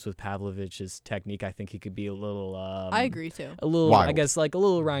problems with Pavlovich's technique. I think he could be a little I agree too. A little wild. I guess a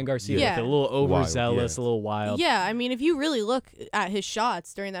little Ryan Garcia, a little overzealous, a little wild. Yeah, I mean, if you really look at his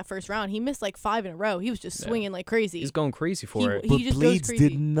shots during that first round, he missed 5 in a row. He was just swinging like crazy. He's going crazy for it. But just Blades goes crazy.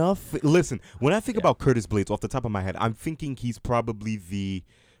 did nothing. Listen, when I think about Curtis Blades off the top of my head, I'm thinking he's probably the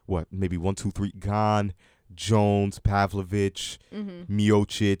maybe 1, 2, 3 Gane, Jones, Pavlovich,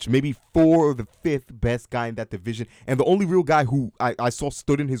 Miocic, maybe 4 or the 5th best guy in that division. And the only real guy who I saw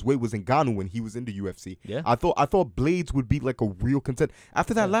stood in his way was Ngannou when he was in the UFC. Yeah. I thought Blades would be a real contender.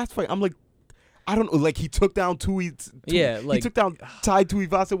 After that last fight, I'm like, I don't know, he took down he took down Tai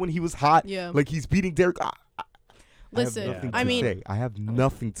Tuivasa when he was hot. Yeah. He's beating Derek. Listen, I have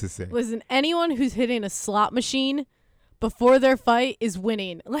nothing to say. Listen, anyone who's hitting a slot machine before their fight is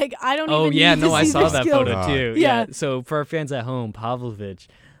winning. I don't even need to see I saw their that skill. photo too. Yeah. So for our fans at home, Pavlovich,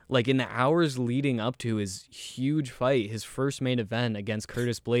 in the hours leading up to his huge fight, his first main event against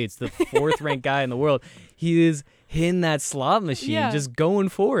Curtis Blades, the 4th ranked guy in the world, he is hitting that slot machine, just going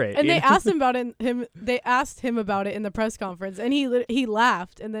for it. And they asked him about it. They asked him about it in the press conference, and he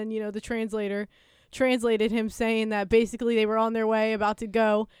laughed. And then the translator translated him saying that basically they were on their way about to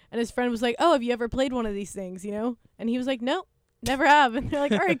go, and his friend was like, "Oh, have you ever played one of these things?" And he was like, "No, never have." And they're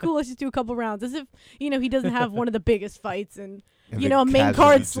like, "All right, cool, let's just do a couple rounds," as if he doesn't have one of the biggest fights and a main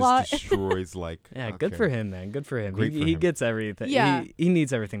card slot. Destroys good for him, man. Good for him. He gets everything. Yeah. He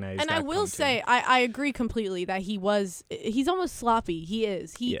needs everything that he's and got. I will say, I agree completely that he's almost sloppy. He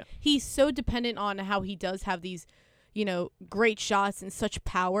is. He's so dependent on how he does have these, great shots and such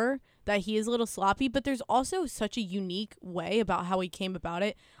power that he is a little sloppy, but there's also such a unique way about how he came about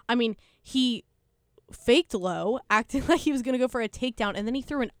it. I mean, he faked low, acting like he was going to go for a takedown, and then he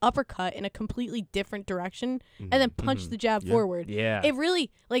threw an uppercut in a completely different direction and then punched the jab forward. Yeah. It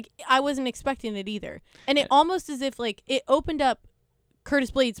really, I wasn't expecting it either. And it almost as if, it opened up Curtis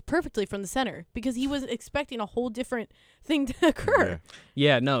Blades perfectly from the center because he wasn't expecting a whole different thing to occur.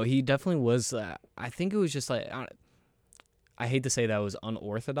 Yeah, no, he definitely was. I think it was just I hate to say that was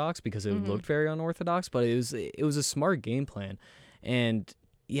unorthodox because it looked very unorthodox, but it was a smart game plan. And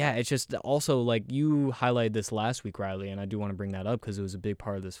yeah, it's just also you highlighted this last week, Riley, and I do want to bring that up because it was a big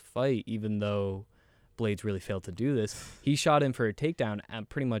part of this fight, even though Blaydes really failed to do this. He shot in for a takedown at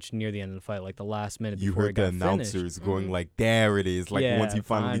pretty much near the end of the fight, like the last minute You before heard it the got announcers finished. going like, there it is. Like, Yeah, once he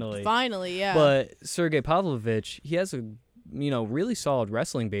finally. Finally, yeah. But Sergey Pavlovich, he has a really solid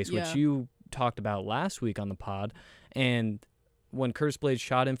wrestling base, Yeah. which you talked about last week on the pod. And when Curtis Blaydes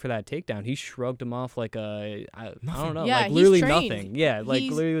shot in for that takedown, he shrugged him off like I don't know, Yeah, like he's literally trained. nothing. Yeah, like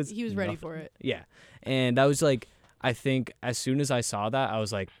literally he was ready nothing. for it. Yeah, and that was like, I think as soon as I saw that, I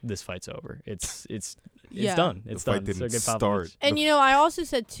was like, this fight's over. It's Yeah. done. It's The fight done. didn't Sergey start. Pavlovich. And I also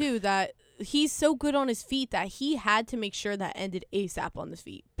said too that he's so good on his feet that he had to make sure that ended ASAP on his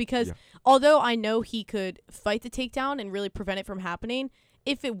feet. Because although I know he could fight the takedown and really prevent it from happening,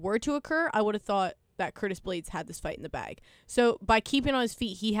 if it were to occur, I would have thought that Curtis Blaydes had this fight in the bag. So by keeping on his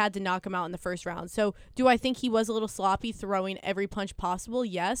feet, he had to knock him out in the first round. So do I think he was a little sloppy throwing every punch possible?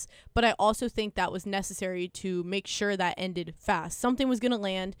 Yes. But I also think that was necessary to make sure that ended fast. Something was going to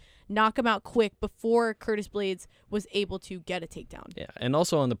land, knock him out quick before Curtis Blaydes was able to get a takedown. Yeah, and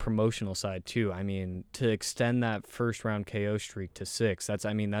also on the promotional side too. I mean, to extend that first round KO streak to 6,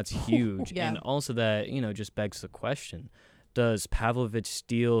 that's huge. Yeah. And also that, just begs the question. Does Pavlovich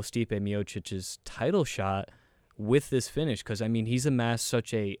steal Stipe Miocic's title shot with this finish? Because, I mean, he's amassed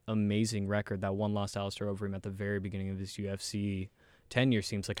such a amazing record. That one loss to Alistair Overeem at the very beginning of his UFC tenure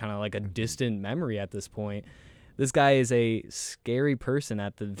seems like kind of like a distant memory at this point. This guy is a scary person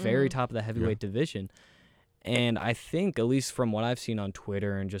at the very top of the heavyweight division. And I think, at least from what I've seen on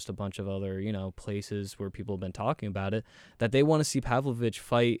Twitter and just a bunch of other, places where people have been talking about it, that they want to see Pavlovich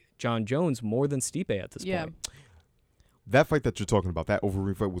fight John Jones more than Stipe at this point. That fight that you're talking about, that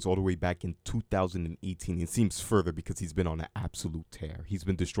Overeem fight, was all the way back in 2018. It seems further because he's been on an absolute tear. He's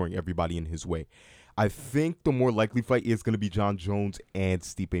been destroying everybody in his way. I think the more likely fight is going to be John Jones and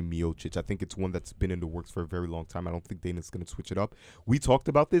Stipe Miocic. I think it's one that's been in the works for a very long time. I don't think Dana's going to switch it up. We talked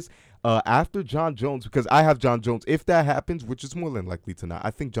about this after John Jones, because I have John Jones. If that happens, which is more than likely to not,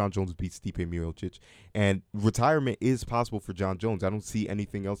 I think John Jones beats Stipe Miocic, and retirement is possible for John Jones. I don't see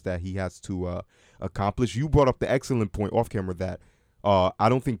anything else that he has to accomplish. You brought up the excellent point off camera that I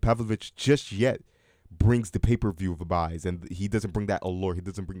don't think Pavlovich just yet brings the pay-per-view vibes, and he doesn't bring that allure. He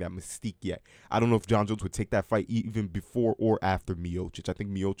doesn't bring that mystique yet. I don't know if John Jones would take that fight even before or after Miocic. I think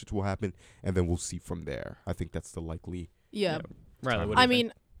Miocic will happen, and then we'll see from there. I think that's the likely. Yeah. Riley, what do you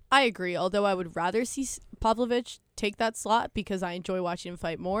think? I agree, although I would rather see Pavlovich take that slot because I enjoy watching him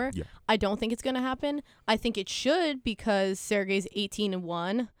fight more. Yeah. I don't think it's going to happen. I think it should because Sergey's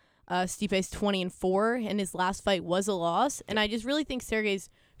 18-1, Stipe's 20-4, and his last fight was a loss. And I just really think Sergey's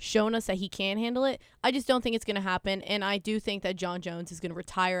shown us that he can handle it. I just don't think it's going to happen, and I do think that John Jones is going to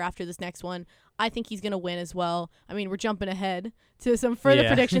retire after this next one. I think he's going to win as well. I mean, we're jumping ahead to some further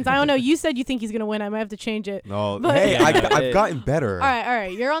predictions. I don't know. You said you think he's going to win. I might have to change it. No, But- hey, I've gotten better. All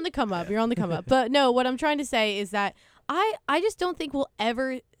right. You're on the come up. But no, what I'm trying to say is that I just don't think we'll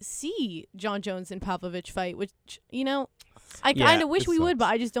ever see John Jones and Pavlovich fight, which, I kind of wish it we would, sucks. but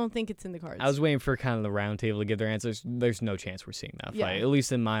I just don't think it's in the cards. I was waiting for kind of the round table to give their answers. There's no chance we're seeing that fight, at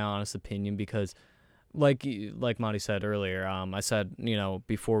least in my honest opinion, because like Monty said earlier, I said,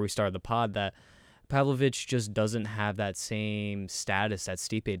 before we started the pod that Pavlovich just doesn't have that same status that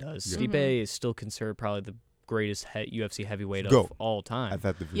Stipe does. Yeah. Stipe is still considered probably the greatest UFC heavyweight Go. of all time. At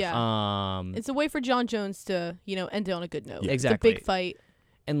that division. Yeah. It's a way for John Jones to, end it on a good note. Yeah. It's Exactly. a big fight.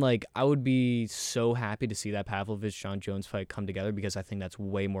 And, I would be so happy to see that Pavlovich-John Jones fight come together because I think that's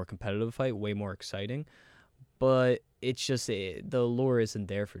way more competitive fight, way more exciting. But it's just the allure isn't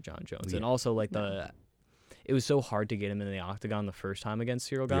there for John Jones. Yeah. And also, it was so hard to get him in the octagon the first time against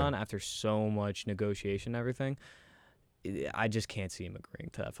Cyril Gane after so much negotiation and everything. I just can't see him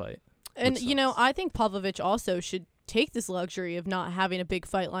agreeing to that fight. And, Which sucks. I think Pavlovich also should take this luxury of not having a big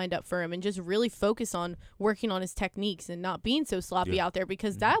fight lined up for him and just really focus on working on his techniques and not being so sloppy out there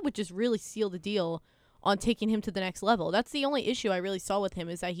because that would just really seal the deal on taking him to the next level. That's the only issue I really saw with him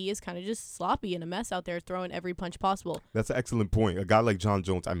is that he is kind of just sloppy and a mess out there throwing every punch possible. That's an excellent point. A guy like John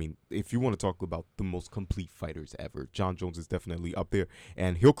Jones, I mean, if you want to talk about the most complete fighters ever, John Jones is definitely up there,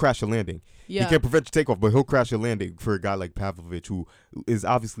 and he'll crash a landing. Yeah. He can't prevent your takeoff, but he'll crash a landing for a guy like Pavlovich, who is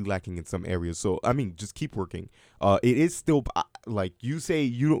obviously lacking in some areas. So, I mean, just keep working. It is still, like you say,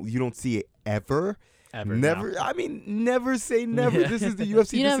 you don't see it ever. Ever, Never. no. I mean, never say never. This is the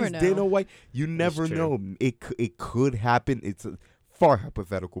UFC. You this never is know. Dana White. You never true. know. It could happen. It's far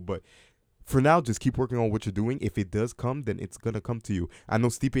hypothetical, but for now, just keep working on what you're doing. If it does come, then it's gonna come to you. I know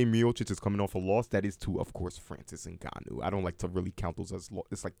Stipe Miocic is coming off a loss. That is to, of course, Francis Ngannou. I don't like to really count those as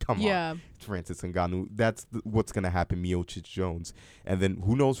It's like, come on, it's Francis Ngannou. That's what's gonna happen. Miocic Jones, and then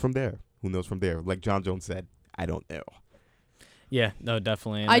who knows from there? Like John Jones said, I don't know. Yeah, no,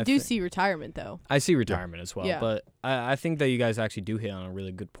 definitely. And I do see retirement, though. I see retirement as well. Yeah. But I think that you guys actually do hit on a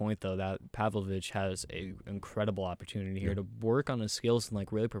really good point, though, that Pavlovich has a incredible opportunity here to work on his skills and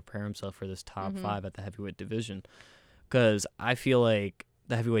like really prepare himself for this top 5 at the heavyweight division. Because I feel like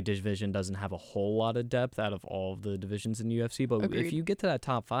the heavyweight division doesn't have a whole lot of depth out of all of the divisions in the UFC. But Agreed. if you get to that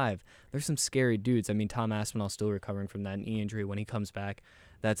top 5, there's some scary dudes. I mean, Tom Aspinall's still recovering from that knee injury. When he comes back,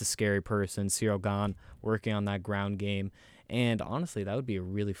 that's a scary person. Cyril Gane working on that ground game. And honestly, that would be a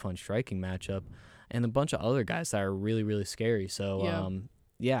really fun striking matchup. And a bunch of other guys that are really, really scary. So,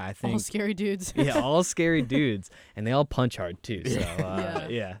 I think... All scary dudes. Yeah, all scary dudes. And they all punch hard, too. So,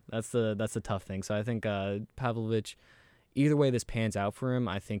 Yeah. that's the tough thing. So I think Pavlovich... Either way this pans out for him,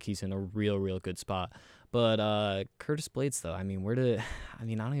 I think he's in a real, real good spot. But Curtis Blades, though, I mean, I don't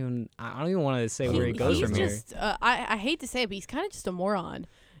even want to say where he goes from here. I hate to say it, but he's kind of just a moron.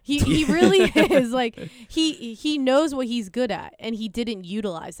 He really is. Like he knows what he's good at, and he didn't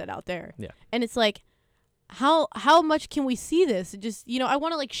utilize that out there. Yeah. And it's like, how much can we see this? Just I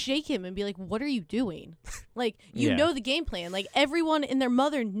want to like shake him and be like, what are you doing? Like you know the game plan. Like everyone and their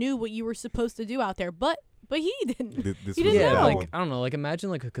mother knew what you were supposed to do out there, but he didn't. He didn't know. Like I don't know. Like imagine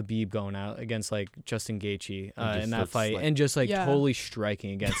like a Khabib going out against like Justin Gaethje in that fight and just like totally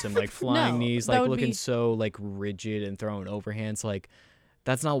striking against him, like flying knees, like looking so like rigid and throwing overhands. Like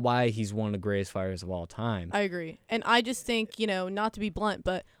that's not why he's one of the greatest fighters of all time. I agree, and I just think not to be blunt,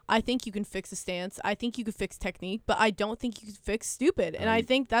 but I think you can fix a stance. I think you can fix technique, but I don't think you can fix stupid. And I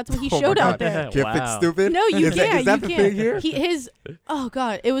think that's what he showed out there. Can't fix stupid? No, you can't. Is that the thing here?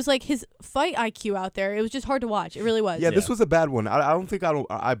 It was like his fight IQ out there. It was just hard to watch. It really was. Yeah, this was a bad one. I don't think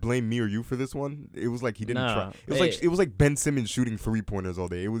I blame me or you for this one. It was like he didn't try. It was like Ben Simmons shooting 3-pointers all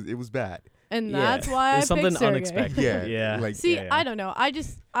day. It was bad. And that's why I picked something Sergey. unexpected. Yeah. See, I don't know.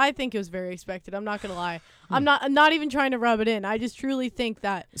 I think it was very expected. I'm not gonna lie. I'm not even trying to rub it in. I just truly think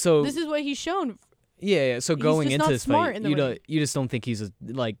that this is what he's shown. Yeah. So going into this fight, you just don't think he's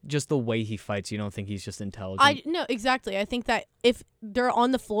just the way he fights. You don't think he's just intelligent. No, exactly. I think that if they're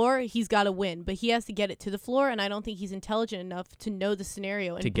on the floor, he's got to win, but he has to get it to the floor, and I don't think he's intelligent enough to know the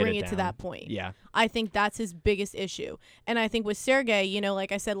scenario and bring it to that point. Yeah. I think that's his biggest issue, and I think with Sergey,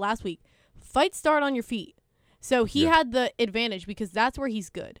 like I said last week, fights start on your feet. So he had the advantage because that's where he's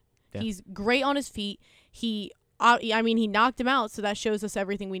good. Yeah. He's great on his feet. He knocked him out, so that shows us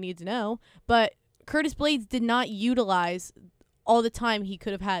everything we need to know. But Curtis Blades did not utilize all the time he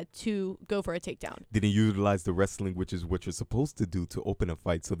could have had to go for a takedown. Didn't utilize the wrestling, which is what you're supposed to do to open a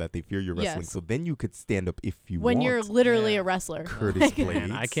fight so that they fear your wrestling. Yes. So then you could stand up if you want. When you're literally a wrestler. Curtis Blades.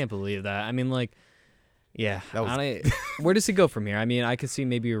 Man, I can't believe that. I mean, like... Yeah, where does he go from here? I mean, I could see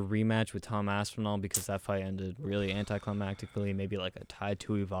maybe a rematch with Tom Aspinall because that fight ended really anticlimactically. Maybe like a tie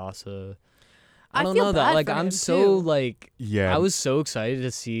to Ivasa. I don't know that. Like, I'm so like, I was so excited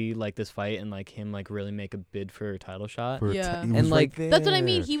to see like this fight and like him like really make a bid for a title shot. And like that's what I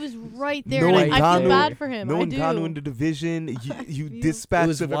mean. He was right there. And I feel bad for him. No I do. Ngannou in the division. You dispatched. It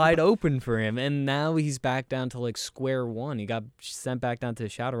was wide open for him, and now he's back down to like square one. He got sent back down to the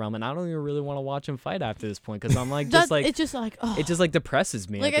shadow realm, and I don't even really want to watch him fight after this point because I'm like, it just like depresses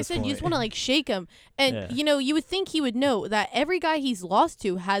me. Like I said, you just want to like shake him, and you would think he would know that every guy he's lost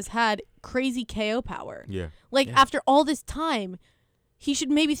to has had crazy KO power. After all this time, he should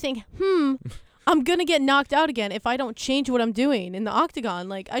maybe think, I'm gonna get knocked out again if I don't change what I'm doing in the octagon.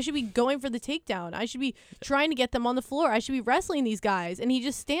 Like, I should be going for the takedown. I should be trying to get them on the floor. I should be wrestling these guys, and he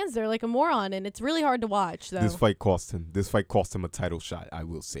just stands there like a moron, and it's really hard to watch. So. This fight cost him a title shot. I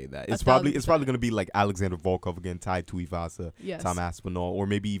will say that. It's probably gonna be like Alexander Volkov again, tied to Ivasa, Tom Aspinall, or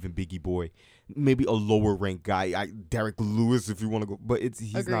maybe even Biggie Boy, maybe a lower ranked guy, Derek Lewis if you want to go. But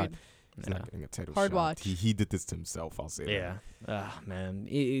he's Agreed. not. He's not getting a title Hard shot. watch. He did this to himself, I'll say that. Yeah. Man.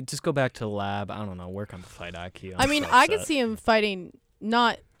 Just go back to the lab. I don't know. Work on the fight IQ. I could see him fighting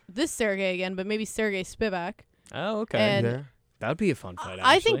not this Sergey again, but maybe Sergey Spivak. Oh, okay. And that would be a fun fight, actually.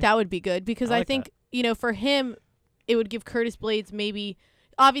 I think that would be good because I think, for him, it would give Curtis Blades maybe...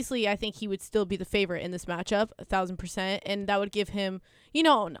 Obviously, I think he would still be the favorite in this matchup, 1,000%, and that would give him,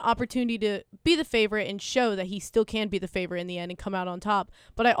 an opportunity to be the favorite and show that he still can be the favorite in the end and come out on top.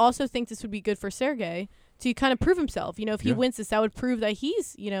 But I also think this would be good for Sergey to kind of prove himself. If he wins this, that would prove that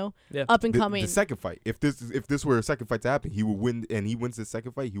he's, up and coming. The second fight, if this were a second fight to happen, he would win, and he wins the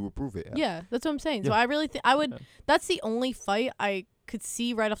second fight, he would prove it. Yeah, that's what I'm saying. So I really think I would. That's the only fight I could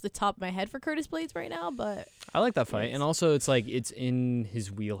see right off the top of my head for Curtis Blades right now, but I like that fight, and also it's like it's in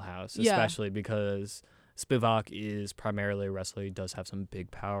his wheelhouse, especially because Spivak is primarily a wrestler. He does have some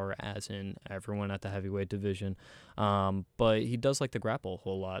big power, as in everyone at the heavyweight division, but he does like to grapple a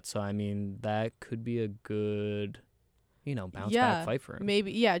whole lot. So I mean, that could be a good bounce back fight for him.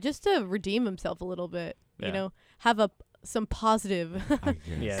 Maybe, just to redeem himself a little bit. Yeah. Have some positive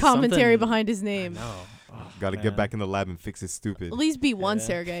Yeah, commentary something- behind his name. No. Got to get back in the lab and fix his stupid. At least beat one Yeah.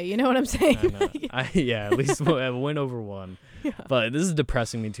 Sergey. You know what I'm saying? I know. At least win over one. Yeah. But this is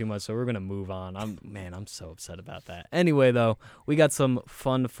depressing me too much, so we're gonna move on. I'm so upset about that. Anyway, though, we got some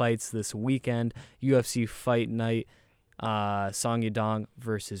fun fights this weekend. UFC Fight Night, Song Yadong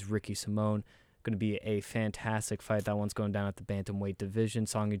versus Ricky Simone. Going to be a fantastic fight. That one's going down at the bantamweight division.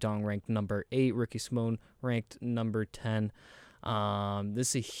 Song Yadong ranked number 8. Ricky Simone ranked number 10. This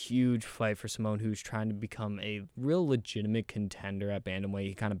is a huge fight for Simone, who's trying to become a real legitimate contender at bantamweight.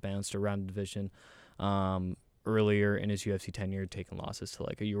 He kind of bounced around the division earlier in his UFC tenure, taking losses to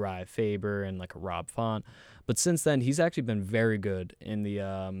like a Uriah Faber and like a Rob Font. But since then, he's actually been very good in the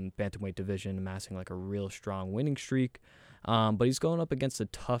bantamweight division, amassing like a real strong winning streak. But he's going up against a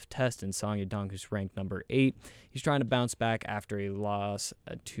tough test in Song Yadong, who's ranked number 8. He's trying to bounce back after a loss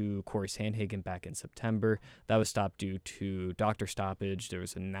to Corey Sandhagen back in September. That was stopped due to doctor stoppage. There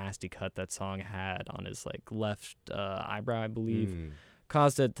was a nasty cut that Song had on his like left eyebrow, I believe.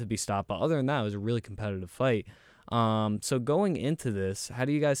 Caused it to be stopped. But other than that, it was a really competitive fight. So going into this, how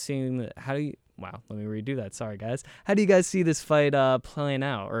do you guys see? Wow, let me redo that. Sorry, guys. How do you guys see this fight pan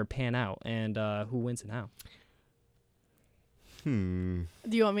out, and who wins and how? Do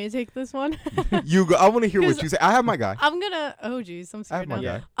you want me to take this one? You go. I want to hear what you say. I have my guy. I'm gonna. Oh, geez, I'm I have scared my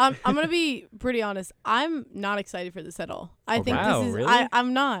now. guy. I'm gonna be pretty honest. I'm not excited for this at all. I think wow, this is. really?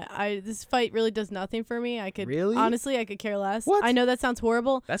 I'm not. This fight really does nothing for me. I could Really? honestly, I could care less. What? I know that sounds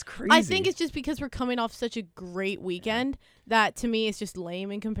horrible. That's crazy. I think it's just because we're coming off such a great weekend that to me it's just lame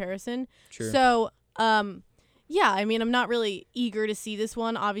in comparison. True. So, yeah, I mean, I'm not really eager to see this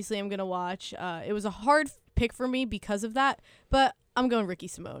one. Obviously, I'm gonna watch. It was a hard pick for me because of that, but I'm going Ricky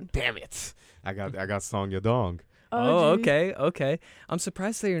Simone. Damn it! I got Song Yadong. Oh, geez. okay. I'm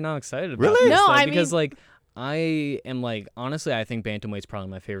surprised that you're not excited about Really? this. No, though, I because mean- like I am like honestly, I think bantamweight's probably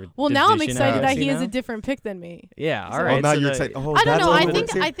my favorite. Well, now I'm division excited in that UFC he has now. a different pick than me. Yeah, all So- right. Oh, now so you're the- excited. Oh, I don't that's know. all I we're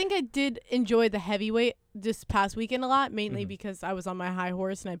think saying? I think I did enjoy the heavyweight this past weekend a lot, mainly Mhm. because I was on my high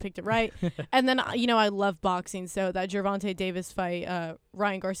horse and I picked it right. And then I love boxing, so that Gervonta Davis fight,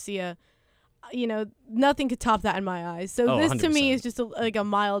 Ryan Garcia, nothing could top that in my eyes. So Oh, this to me 100%. is just a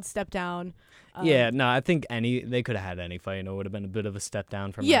mild step down. Yeah, no, I think they could have had any fight and it would have been a bit of a step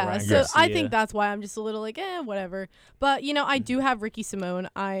down from Yeah, Ryan so Garcia. I think that's why I'm just a little like, whatever. But I do have Ricky Simone.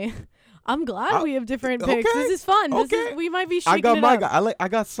 I'm glad we have different picks. okay, This is fun. okay. We might be shaking I got it my up. guy. I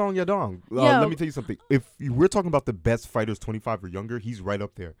got Song Yadong. Yo. Let me tell you something. If we're talking about the best fighters 25 or younger, he's right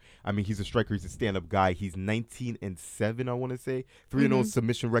up there. I mean, he's a striker. He's a stand-up guy. He's 19-7, I want to say. 3-0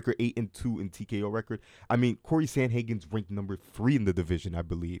 submission record, 8-2 in TKO record. I mean, Corey Sandhagen's ranked number 3 in the division, I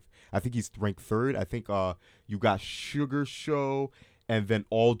believe. I think he's ranked 3rd. I think you got Sugar Show, and then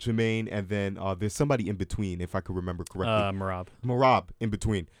Aljamain, and then there's somebody in between, if I could remember correctly. Marab in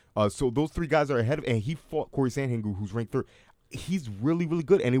between. So those 3 guys are ahead of, and he fought Corey Sandhagen, who's ranked 3rd. He's really, really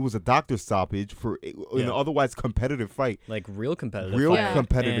good, and it was a doctor stoppage for an otherwise competitive fight. like real competitive. Real fight.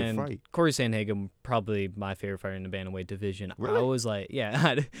 competitive And fight. Corey Sandhagen, probably my favorite fighter in the bantamweight division. Really? I was like, Yeah, I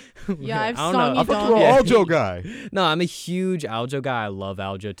have I don't Song know. I thought you were Yeah. an Aljo guy. No, I'm a huge Aljo guy. I love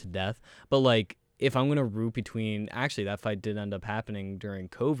Aljo to death. But like, if I'm gonna root between, actually, that fight did end up happening during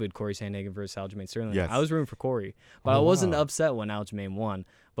COVID. Corey Sandhagen versus Aljamain Sterling. Yes. I was rooting for Corey, but I wasn't upset when Aljamain won.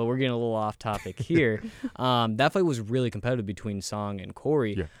 But we're getting a little off topic here. That fight was really competitive between Song and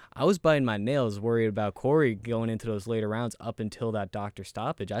Corey. Yeah. I was biting my nails, worried about Corey going into those later rounds up until that doctor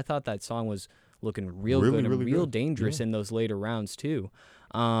stoppage. I thought that Song was looking real Really, good and really real good. dangerous in those later rounds too.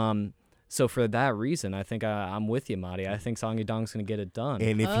 So for that reason, I think I'm with you, Marty. I think Song Yadong's gonna get it done.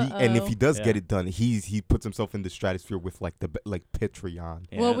 And if he does get it done, he puts himself in the stratosphere with like Patreon.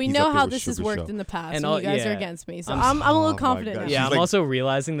 Yeah. Well, we He's know up there how with this has Sugar worked Show. in the past, And and you guys are yeah. against me. So I'm I'm a Oh little my confident God. now. Yeah, She's I'm like- also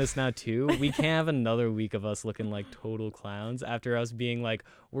realizing this now too. We can't have another week of us looking like total clowns after us being like,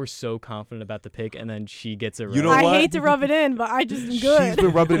 we're so confident about the pick, and then she gets it right. You know I what? hate to rub it in, but I just am She's good.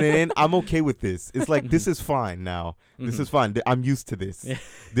 been rubbing it in. I'm okay with this. It's like, this is fine now. This is fine. I'm used to this. Yeah.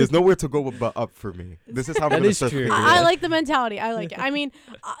 There's nowhere to go but up for me. This is how I'm That going to is start true. figuring it I out. like the mentality. I like it. I mean,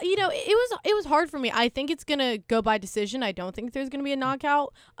 it was hard for me. I think it's gonna go by decision. I don't think there's gonna be a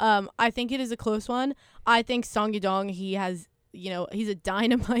knockout. I think it is a close one. I think Song Yadong, he has, he's a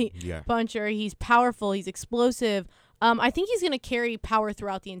dynamite Yeah. puncher. He's powerful. He's explosive. I think he's gonna carry power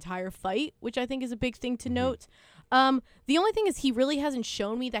throughout the entire fight, which I think is a big thing to note. The only thing is he really hasn't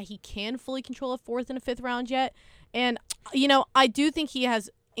shown me that he can fully control a 4th and a 5th round yet. And I do think he has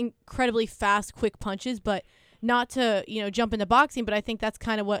incredibly fast, quick punches, but not to, jump into boxing, but I think that's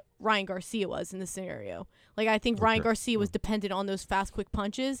kind of what Ryan Garcia was in this scenario. Like, I think Ryan Garcia was dependent on those fast, quick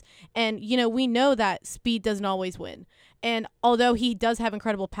punches. And, we know that speed doesn't always win. And although he does have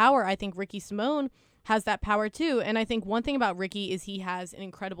incredible power, I think Ricky Simone has that power too. And I think one thing about Ricky is he has an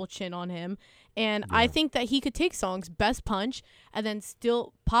incredible chin on him. And I think that he could take Song's best punch and then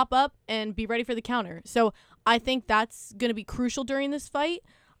still pop up and be ready for the counter. So I think that's going to be crucial during this fight.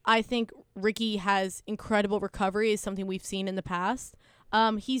 I think Ricky has incredible recovery, is something we've seen in the past.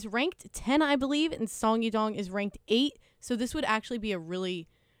 He's ranked 10, I believe, and Song Yadong is ranked 8. So this would actually be a really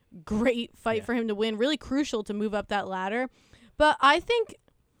great fight for him to win, really crucial to move up that ladder. But I think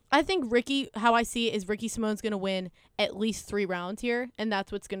Ricky, how I see it, is Ricky Simone's going to win at least 3 rounds here, and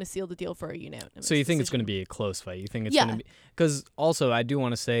that's what's going to seal the deal for a unanimous So you think decision. it's going to be a close fight? You think it's going to be... Because also, I do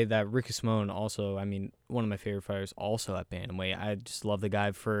want to say that Ricky Simone also, I mean, one of my favorite fighters also at bantamweight. I just love the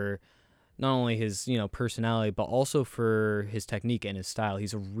guy for not only his, personality, but also for his technique and his style.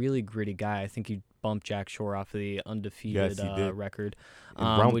 He's a really gritty guy. I think he bumped Jack Shore off of the undefeated record. In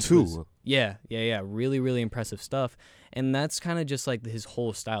round 2. Yeah. Really, really impressive stuff. And that's kind of just like his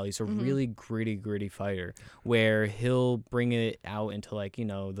whole style. He's a really gritty fighter where he'll bring it out into like, the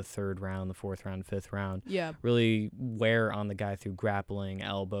 3rd round, the 4th round, 5th round. Yeah. Really wear on the guy through grappling,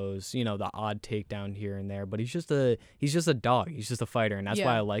 elbows, the odd takedown here and there. But he's just a dog. He's just a fighter. And that's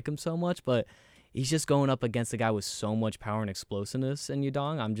why I like him so much. But he's just going up against a guy with so much power and explosiveness in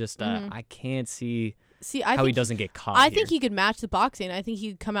Yadong. I'm just, I can't see how he doesn't get caught. I think he could match the boxing. I think he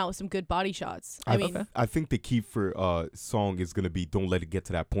could come out with some good body shots. I think the key for Song is going to be don't let it get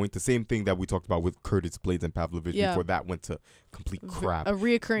to that point. The same thing that we talked about with Curtis Blades and Pavlovich before that went to complete crap. A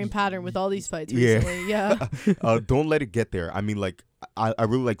reoccurring pattern with all these fights recently. Yeah. Don't let it get there. I mean, like, I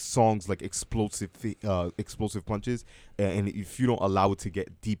really like Song's like explosive punches, and if you don't allow it to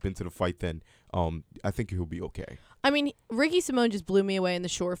get deep into the fight, then I think he'll be okay. I mean, Ricky Simone just blew me away in the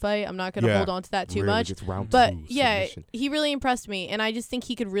Shore fight. I'm not going to hold on to that too really much. But he really impressed me, and I just think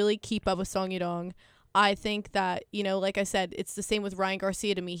he could really keep up with Song Yadong. I think that, like I said, it's the same with Ryan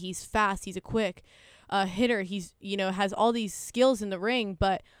Garcia to me. He's fast. He's a quick hitter. He's, has all these skills in the ring,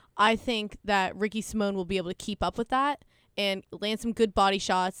 but I think that Ricky Simone will be able to keep up with that and land some good body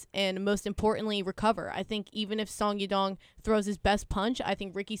shots and, most importantly, recover. I think even if Song Yadong throws his best punch, I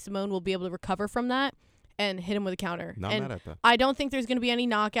think Ricky Simone will be able to recover from that and hit him with a counter. I don't think there's going to be any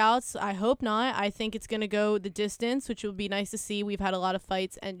knockouts. I hope not. I think it's going to go the distance, which will be nice to see. We've had a lot of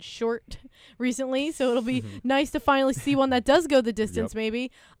fights and short recently, so it'll be nice to finally see one that does go the distance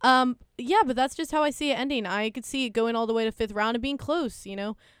maybe. But that's just how I see it ending. I could see it going all the way to 5th round and being close,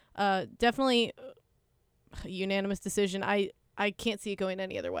 Definitely a unanimous decision. I can't see it going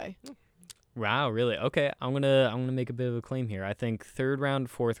any other way. Wow, really? Okay, I'm gonna make a bit of a claim here. I think 3rd round,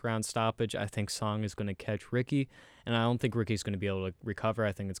 4th round stoppage. I think Song is gonna catch Ricky, and I don't think Ricky's gonna be able to recover.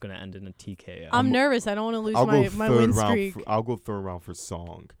 I think it's gonna end in a TKO. I'm nervous. I don't want to lose my win streak. I'll go 3rd round for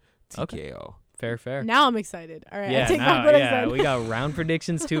Song. TKO. Okay. Fair. Now I'm excited. All right, yeah, I take back what I said. We got round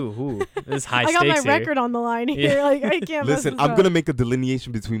predictions too. Ooh, this is high I stakes got my here. record on the line here. Yeah. Like, I can't. Listen, I'm gonna make a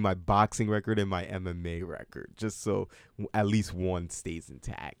delineation between my boxing record and my MMA record, just so at least one stays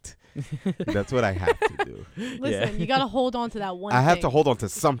intact. That's what I have to do. Listen, you gotta hold on to that one. I have to hold on to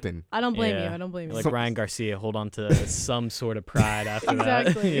something. I don't blame you. I don't blame you. Like Ryan Garcia, hold on to some sort of pride after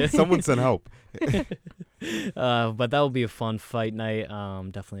exactly. that. Someone send help. But that will be a fun fight night.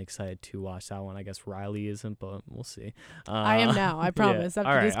 Definitely excited to watch that one. I guess Riley isn't, but we'll see. I am now. I promise.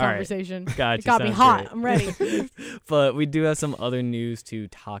 After this conversation, Gotcha, it got me hot. Great. I'm ready. But we do have some other news to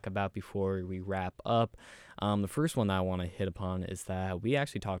talk about before we wrap up. The first one that I want to hit upon is that we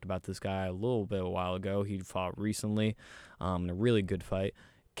actually talked about this guy a little bit a while ago. He fought recently in a really good fight.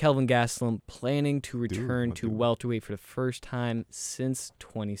 Kelvin Gastelum planning to return to welterweight for the first time since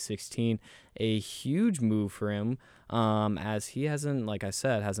 2016. A huge move for him, as he hasn't, like I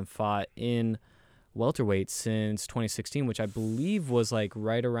said, hasn't fought in welterweight since 2016, which I believe was like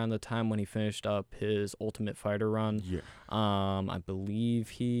right around the time when he finished up his Ultimate Fighter run. Yeah. I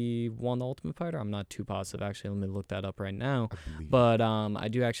believe he won the Ultimate Fighter. I'm not too positive, actually. Let me look that up right now. But I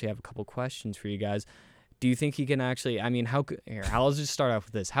do actually have a couple questions for you guys. Do you think he can actually, I'll just start off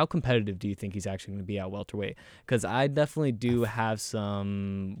with this. How competitive do you think he's actually going to be at welterweight? Because I definitely do have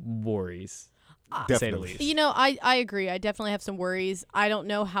some worries, to say the least. I agree. I definitely have some worries. I don't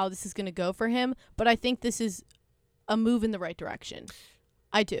know how this is going to go for him, but I think this is a move in the right direction.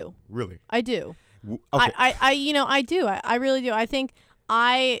 I do. Really? I do. Okay. I do. I really do. I think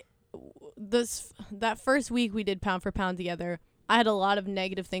that first week we did pound for pound together, I had a lot of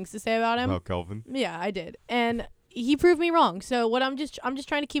negative things to say about him. About Kelvin? Yeah, I did. And he proved me wrong. So I'm just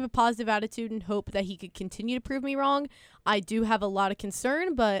trying to keep a positive attitude and hope that he could continue to prove me wrong. I do have a lot of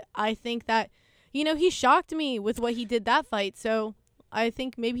concern, but I think that, he shocked me with what he did that fight. So I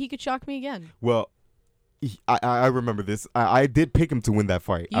think maybe he could shock me again. Well, I remember this. I did pick him to win that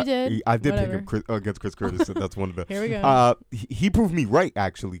fight. You did? I did Whatever. pick him against Chris Curtis. So that's one of the. Here we go. He proved me right,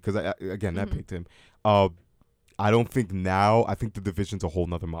 actually, because I picked him. I don't think now. I think the division's a whole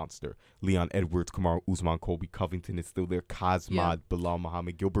nother monster. Leon Edwards, Kamaru Usman, Colby Covington is still there. Kazmad, Bilal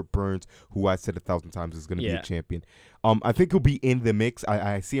Muhammad, Gilbert Burns, who I said 1,000 times is going to be a champion. I think he'll be in the mix.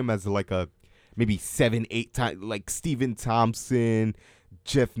 I see him as like a maybe 7, 8 times, like Stephen Thompson,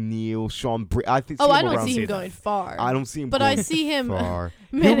 Jeff Neal, Sean Bray. I think. I don't see him going far. I don't see him. But going I see him. far.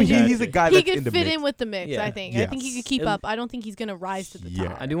 He's a guy he that's could in the fit mix. in with the mix. Yeah. I think. Yes. I think he could keep up. I don't think he's gonna rise to the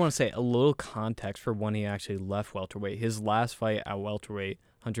top. I do want to say a little context for when he actually left welterweight. His last fight at welterweight,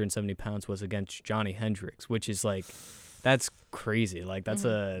 170 pounds, was against Johnny Hendricks, which is like, that's crazy. Like that's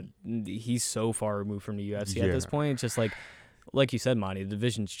he's so far removed from the UFC at this point. It's just like you said, Monty, the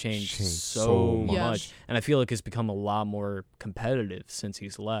division's changed so much, and I feel like it's become a lot more competitive since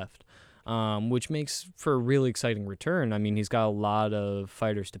he's left. Which makes for a really exciting return. I mean, he's got a lot of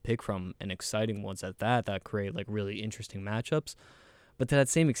fighters to pick from, and exciting ones at that create like really interesting matchups. But to that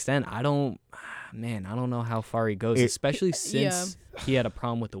same extent, I don't know how far he goes, especially since he had a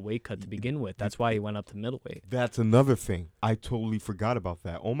problem with the weight cut to begin with. That's why he went up to middleweight. That's another thing. I totally forgot about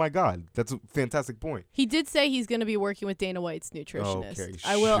that. Oh my God, that's a fantastic point. He did say he's going to be working with Dana White's nutritionist. Okay,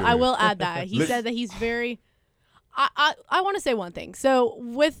 I will add that. He said that he's very. I want to say one thing. So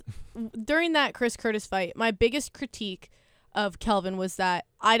during that Chris Curtis fight, my biggest critique of Kelvin was that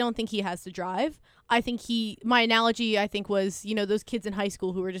I don't think he has the drive. I think my analogy was, those kids in high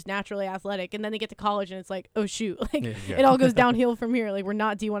school who were just naturally athletic, and then they get to college and it's like, oh shoot, it all goes downhill from here. Like, we're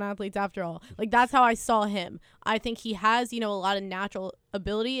not D1 athletes after all. Like, that's how I saw him. I think he has, a lot of natural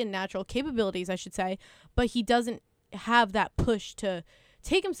ability and natural capabilities, I should say, but he doesn't have that push to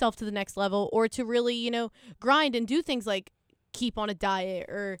take himself to the next level or to really, grind and do things like keep on a diet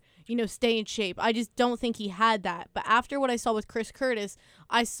or, stay in shape. I just don't think he had that. But after what I saw with Chris Curtis,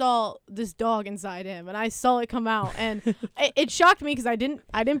 I saw this dog inside him and I saw it come out, and it shocked me because I didn't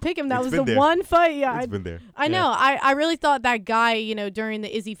pick him. That was the one fight. Yeah, it's been there. I know. I really thought that guy, during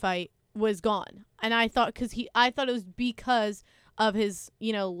the Izzy fight was gone. And I thought I thought it was because of his,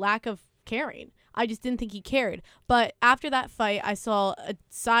 lack of caring. I just didn't think he cared. But after that fight, I saw a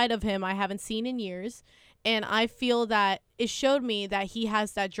side of him I haven't seen in years. And I feel that it showed me that he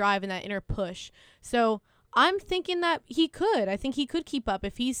has that drive and that inner push. So I'm thinking that he could. I think he could keep up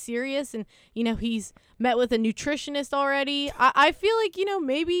if he's serious and, he's met with a nutritionist already. I feel like,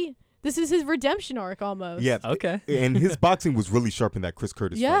 maybe this is his redemption arc almost. Yeah. Okay. And his boxing was really sharp in that Chris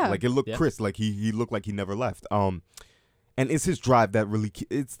Curtis fight. Like, it looked Chris, like he looked like he never left. And it's his drive that really,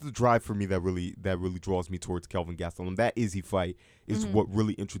 it's the drive for me that really draws me towards Kelvin Gastelum. That Izzy fight is what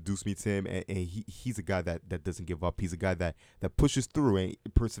really introduced me to him, and he's a guy that doesn't give up. He's a guy that pushes through and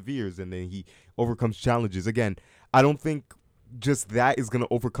perseveres, and then he overcomes challenges. Again, I don't think just that is going to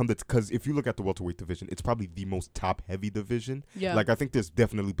overcome that, because if you look at the welterweight division, it's probably the most top-heavy division. Yeah. Like, I think there's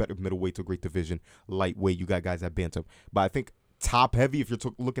definitely better middleweight to great division, lightweight, you got guys at bantam. But I think top heavy, if you're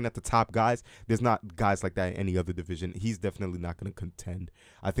looking at the top guys, there's not guys like that in any other division. He's definitely not going to contend.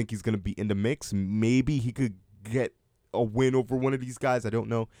 I think he's going to be in the mix. Maybe he could get a win over one of these guys. I don't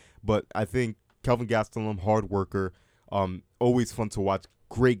know. But I think Kelvin Gastelum, hard worker, always fun to watch,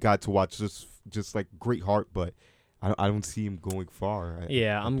 great guy to watch, just like great heart, but I don't see him going far.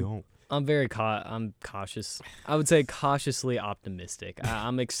 I'm very I'm cautious. I would say cautiously optimistic.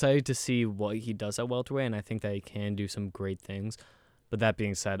 I'm excited to see what he does at welterweight, and I think that he can do some great things. But that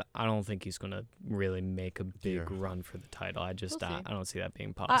being said, I don't think he's going to really make a big run for the title. I just I don't see that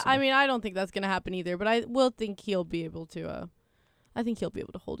being possible. I mean, I don't think that's going to happen either, but I will think he'll be able to I think he'll be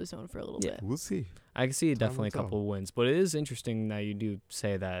able to hold his own for a little bit. We'll see. I can see definitely a couple of wins, but it is interesting that you do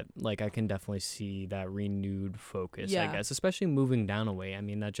say that. Like, I can definitely see that renewed focus, I guess, especially moving down a weight. I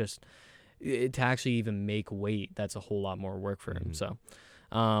mean, that just, to actually even make weight, that's a whole lot more work for him. So,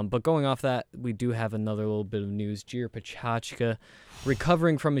 but going off that, we do have another little bit of news. Jiri Prochazka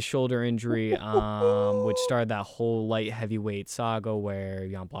recovering from his shoulder injury, which started that whole light heavyweight saga where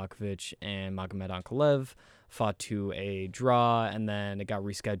Jan Blachowicz and Magomed Ankalaev fought to a draw, and then it got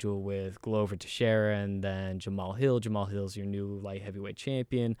rescheduled with Glover Teixeira and then Jamal Hill. Jamal Hill's your new light heavyweight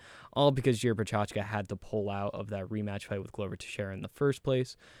champion, all because Jiri Prochazka had to pull out of that rematch fight with Glover Teixeira in the first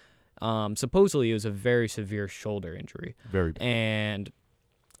place. Supposedly, it was a very severe shoulder injury. Very bad. And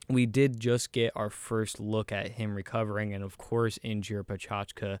we did just get our first look at him recovering, and of course, in Jiri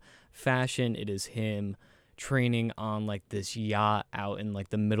Prochazka fashion, it is him training on like this yacht out in like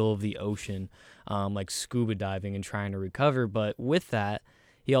the middle of the ocean, like scuba diving and trying to recover. But with that,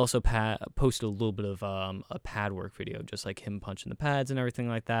 he he also posted a little bit of a pad work video, just like him punching the pads and everything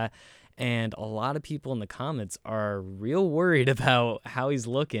like that. And a lot of people in the comments are real worried about how he's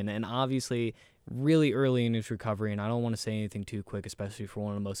looking, and obviously really early in his recovery, and I don't want to say anything too quick, especially for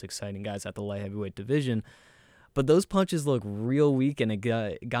one of the most exciting guys at the light heavyweight division. But those punches look real weak, and it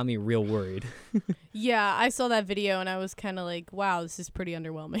got me real worried. Yeah, I saw that video, and I was kind of like, wow, this is pretty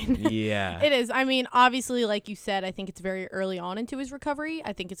underwhelming. Yeah. It is. I mean, obviously, like you said, I think it's very early on into his recovery.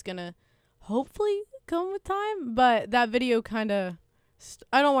 I think it's going to hopefully come with time. But that video kind of,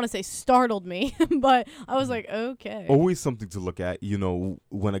 I don't want to say startled me, but I was like, okay. Always something to look at, you know,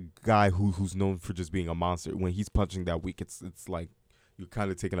 when a guy who's known for just being a monster, when he's punching that weak, it's like, you're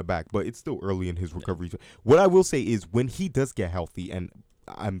kind of taken aback, but it's still early in his recovery. What I will say is when he does get healthy, and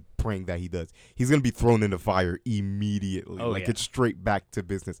I'm praying that he does, he's going to be thrown in the fire immediately. It's straight back to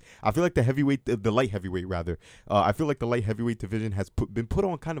business. I feel like the light heavyweight rather, I feel like the light heavyweight division has been put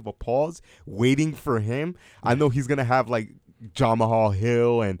on kind of a pause, waiting for him. I know he's going to have like John Mahal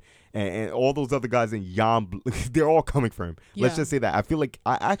Hill and all those other guys in Jan, they're all coming for him. Yeah. Let's just say that.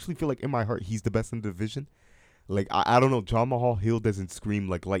 I actually feel like in my heart, he's the best in the division. Like, I don't know, John Mahal Hill doesn't scream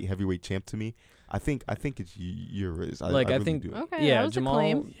like light heavyweight champ to me. I think it's yours. I think do. Okay, yeah,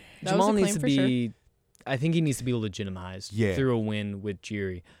 Jamal needs to be. Sure. I think he needs to be legitimized through a win with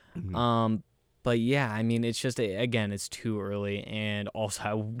Jiri. Mm-hmm. But yeah, I mean, it's just again, it's too early, and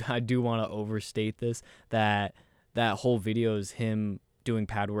also I do want to overstate this that whole video is him doing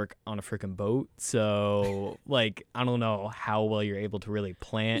pad work on a freaking boat. So, like, I don't know how well you're able to really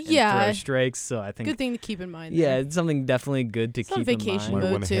plant and throw strikes. So I think good thing to keep in mind. Yeah, it's something definitely good to keep in mind. Vacation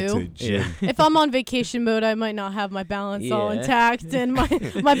mode too. If I'm on vacation mode, I might not have my balance all intact, and my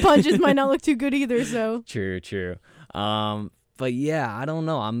punches might not look too good either. So true. But yeah, I don't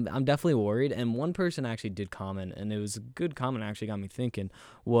know. I'm definitely worried. And one person actually did comment, and it was a good comment. Actually, got me thinking.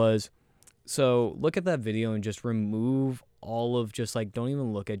 So look at that video and just remove all of don't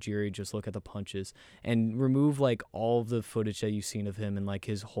even look at Jiri, just look at the punches and remove like all of the footage that you've seen of him and like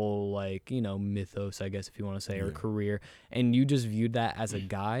his whole mythos, I guess if you want to say, or career, and you just viewed that as a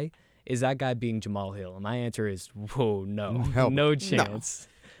guy. Is that guy being Jamal Hill? And my answer is, whoa, no chance.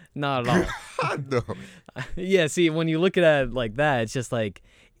 No. Not at all. No. Yeah, see, when you look at it like that, it's just like,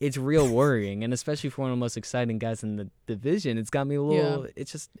 it's real worrying, and especially for one of the most exciting guys in the division, it's got me a little. Yeah.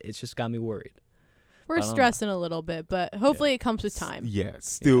 It's just got me worried. We're stressing a little bit, but hopefully it comes with time. Yeah,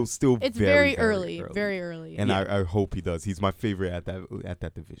 still. It's very early, very early. And I hope he does. He's my favorite at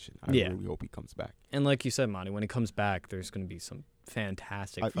that division. I really hope he comes back. And like you said, Monty, when he comes back, there's going to be some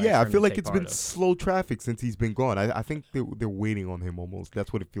fantastic fights. I feel like it's been slow traffic since he's been gone. I think they're waiting on him almost.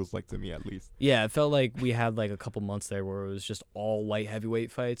 That's what it feels like to me, at least. Yeah, it felt like we had like a couple months there where it was just all light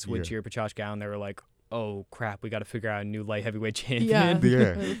heavyweight fights with Jiri Prochazka, and they were like, oh crap, we got to figure out a new light heavyweight champion.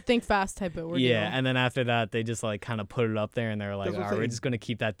 Yeah. Think fast type of ordeal. Yeah, and then after that, they just like kind of put it up there, and they were like, all right, we're just going to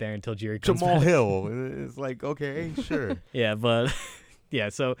keep that there until Jiri comes Jamal back. Hill. It's like, okay, sure. Yeah, but yeah,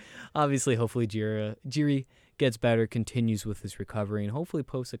 so obviously, hopefully Jiri gets better, continues with his recovery, and hopefully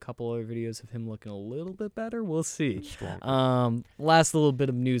posts a couple other videos of him looking a little bit better. We'll see. Last little bit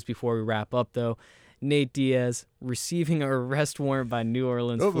of news before we wrap up, though. Nate Diaz receiving an arrest warrant by New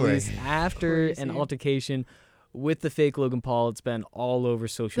Orleans police after an altercation with the fake Logan Paul. It's been all over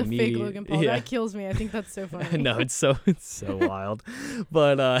social media. The fake Logan Paul. That kills me. I think that's so funny. No, it's so wild.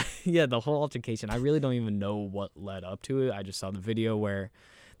 But the whole altercation, I really don't even know what led up to it. I just saw the video where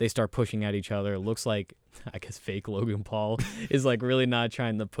they start pushing at each other. It looks like, I guess, fake Logan Paul is like really not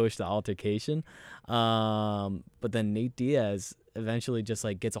trying to push the altercation. But then Nate Diaz eventually just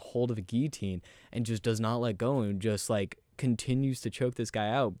like gets a hold of a guillotine and just does not let go and just like continues to choke this guy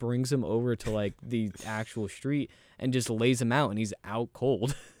out, brings him over to like the actual street and just lays him out, and he's out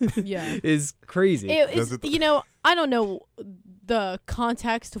cold. Yeah. Is crazy. I don't know the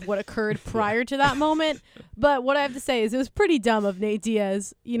context of what occurred prior to that moment, but what I have to say is it was pretty dumb of Nate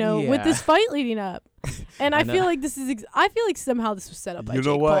Diaz, with this fight leading up. And I feel like I feel like somehow this was set up by Jake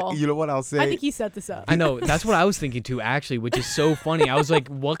Paul. You know what I'll say? I think he set this up. I know. That's what I was thinking too, actually, which is so funny. I was like,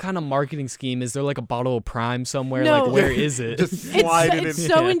 what kind of marketing scheme? Is there like a bottle of Prime somewhere? No. Like, where is it? Just slide it in. It's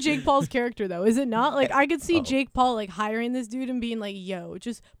so in Jake Paul's character, though, is it not? Like, I could see Jake Paul like hiring this dude and being like, yo,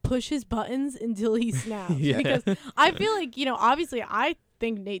 just push his buttons until he snaps. Because I feel like, obviously I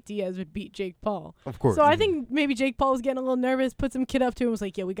think Nate Diaz would beat Jake Paul. Of course. So I think maybe Jake Paul was getting a little nervous, put some kid up to him, was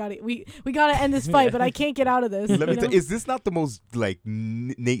like, yeah, we got to end this fight, but I can't get out of this. Let me tell you, is this not the most like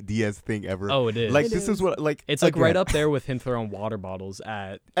Nate Diaz thing ever? Oh, it is. Like this is what like it's like right up there with him throwing water bottles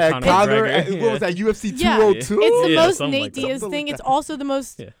at Conor. What was that, UFC 202? It's the most Nate Diaz thing. It's also the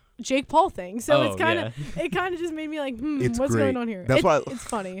most Jake Paul thing. So Oh, it's kind of it kind of just made me like, It's what's great. going on here? That's why it's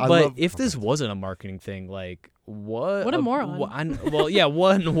funny. I But love- if this wasn't a marketing thing, like what a moron.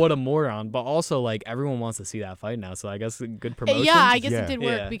 what a moron. But also like everyone wants to see that fight now, so I guess good promotion. Yeah, I guess Yeah. it did work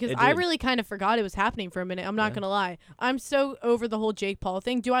Yeah, because it I did. really kind of forgot it was happening for a minute. I'm not Yeah. gonna lie. I'm so over the whole Jake Paul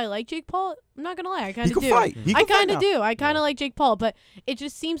thing. Do I like Jake Paul? I'm not gonna lie. I kind He of can do. fight. He I can fight kind of now. do. I kind of like Jake Paul, but it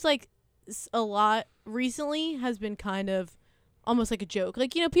just seems like a lot recently has been kind of almost like a joke.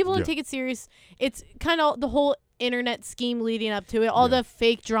 Like, people don't Yeah. take it serious. It's kind of the whole internet scheme leading up to it, all Yeah. the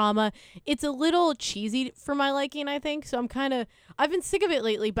fake drama. It's a little cheesy for my liking, I think. So I've been sick of it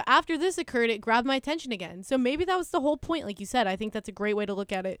lately, but after this occurred, it grabbed my attention again. So maybe that was the whole point. Like you said, I think that's a great way to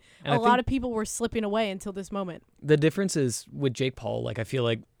look at it. And A I lot think of people were slipping away until this moment. the difference is with Jake Paul, like I feel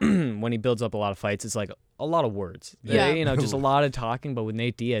like when he builds up a lot of fights, it's like a lot of words. Yeah. Just a lot of talking, but with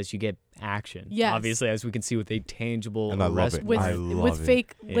Nate Diaz, you get action. Yes. Obviously, as we can see with a tangible And I love arrest it. With I love with it.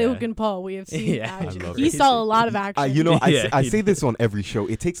 fake Yeah. Logan Paul, we have seen Yeah. I action. love He it. saw a lot of action. I Yeah, he say did. this on every show.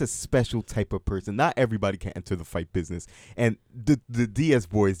 It takes a special type of person. Not everybody can enter the fight business. And the Diaz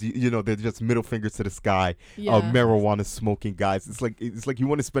boys, they're just middle fingers to the sky. Yeah. Marijuana smoking guys. It's like you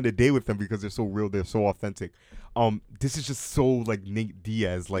want to spend a day with them because they're so real. They're so authentic. This is just so like Nate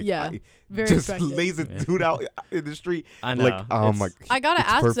Diaz. Like Yeah, very just effective. lays a dude out in the street. I know. Like oh It's- my. I gotta it's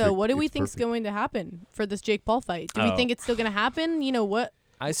ask though, perfect. what do we It's think's perfect. going to happen for this Jake Paul fight? Do we Oh. think it's still gonna happen? What?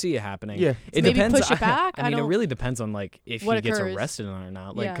 I see it happening. Yeah. It Maybe depends. push it back? I I mean, it don't- really depends on like if What he gets occurs. arrested or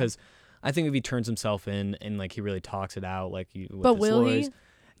not. Like, Yeah. because I think if he turns himself in and like he really talks it out, like with But his will lawyers. he?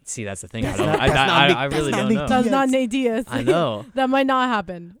 See, that's the thing. That's I don't. not- that's not Nate- I that's really not don't Nate know. That's Diaz. not Nate Diaz. I know. That might not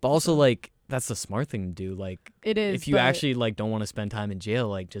happen. But also, like, that's the smart thing to do. Like, It is. if you but actually like don't want to spend time in jail,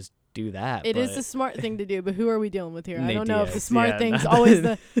 like just do that. It is but- the smart thing to do, but who are we dealing with here? I Nate don't know if the Diaz. smart Yeah, thing's no. always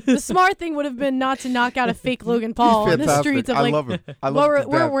the smart thing would have been not to knock out a fake Logan Paul He's on the fantastic. streets of I like love him. I love where, him to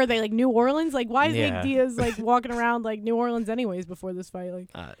where death. were they? Like New Orleans? Like why is Yeah. Nate Diaz like walking around like New Orleans anyways before this fight? Like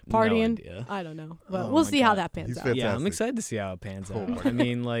partying? No idea. I don't know. But Oh we'll my see how God. that pans He's out. fantastic. Yeah, I'm excited to see how it pans Oh out. my I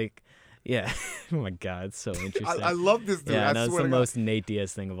mean, like, yeah. Oh my God, it's so interesting. I love this dude. yeah, I no, it's swear the to God. most Nate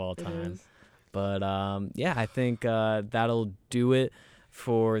Diaz thing of all It time. is. But yeah, I think that'll do it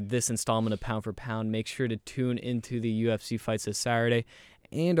for this installment of Pound for Pound. Make sure to tune into the UFC fights this Saturday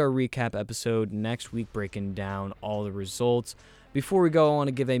and our recap episode next week, breaking down all the results. Before we go, I want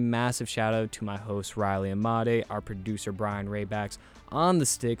to give a massive shout out to my host Riley Amade, our producer Brian Raybacks on the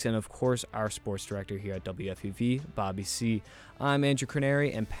sticks, and of course our sports director here at WFUV, Bobby C. I'm Andrew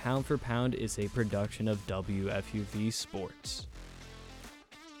Cranary, and Pound for Pound is a production of WFUV Sports.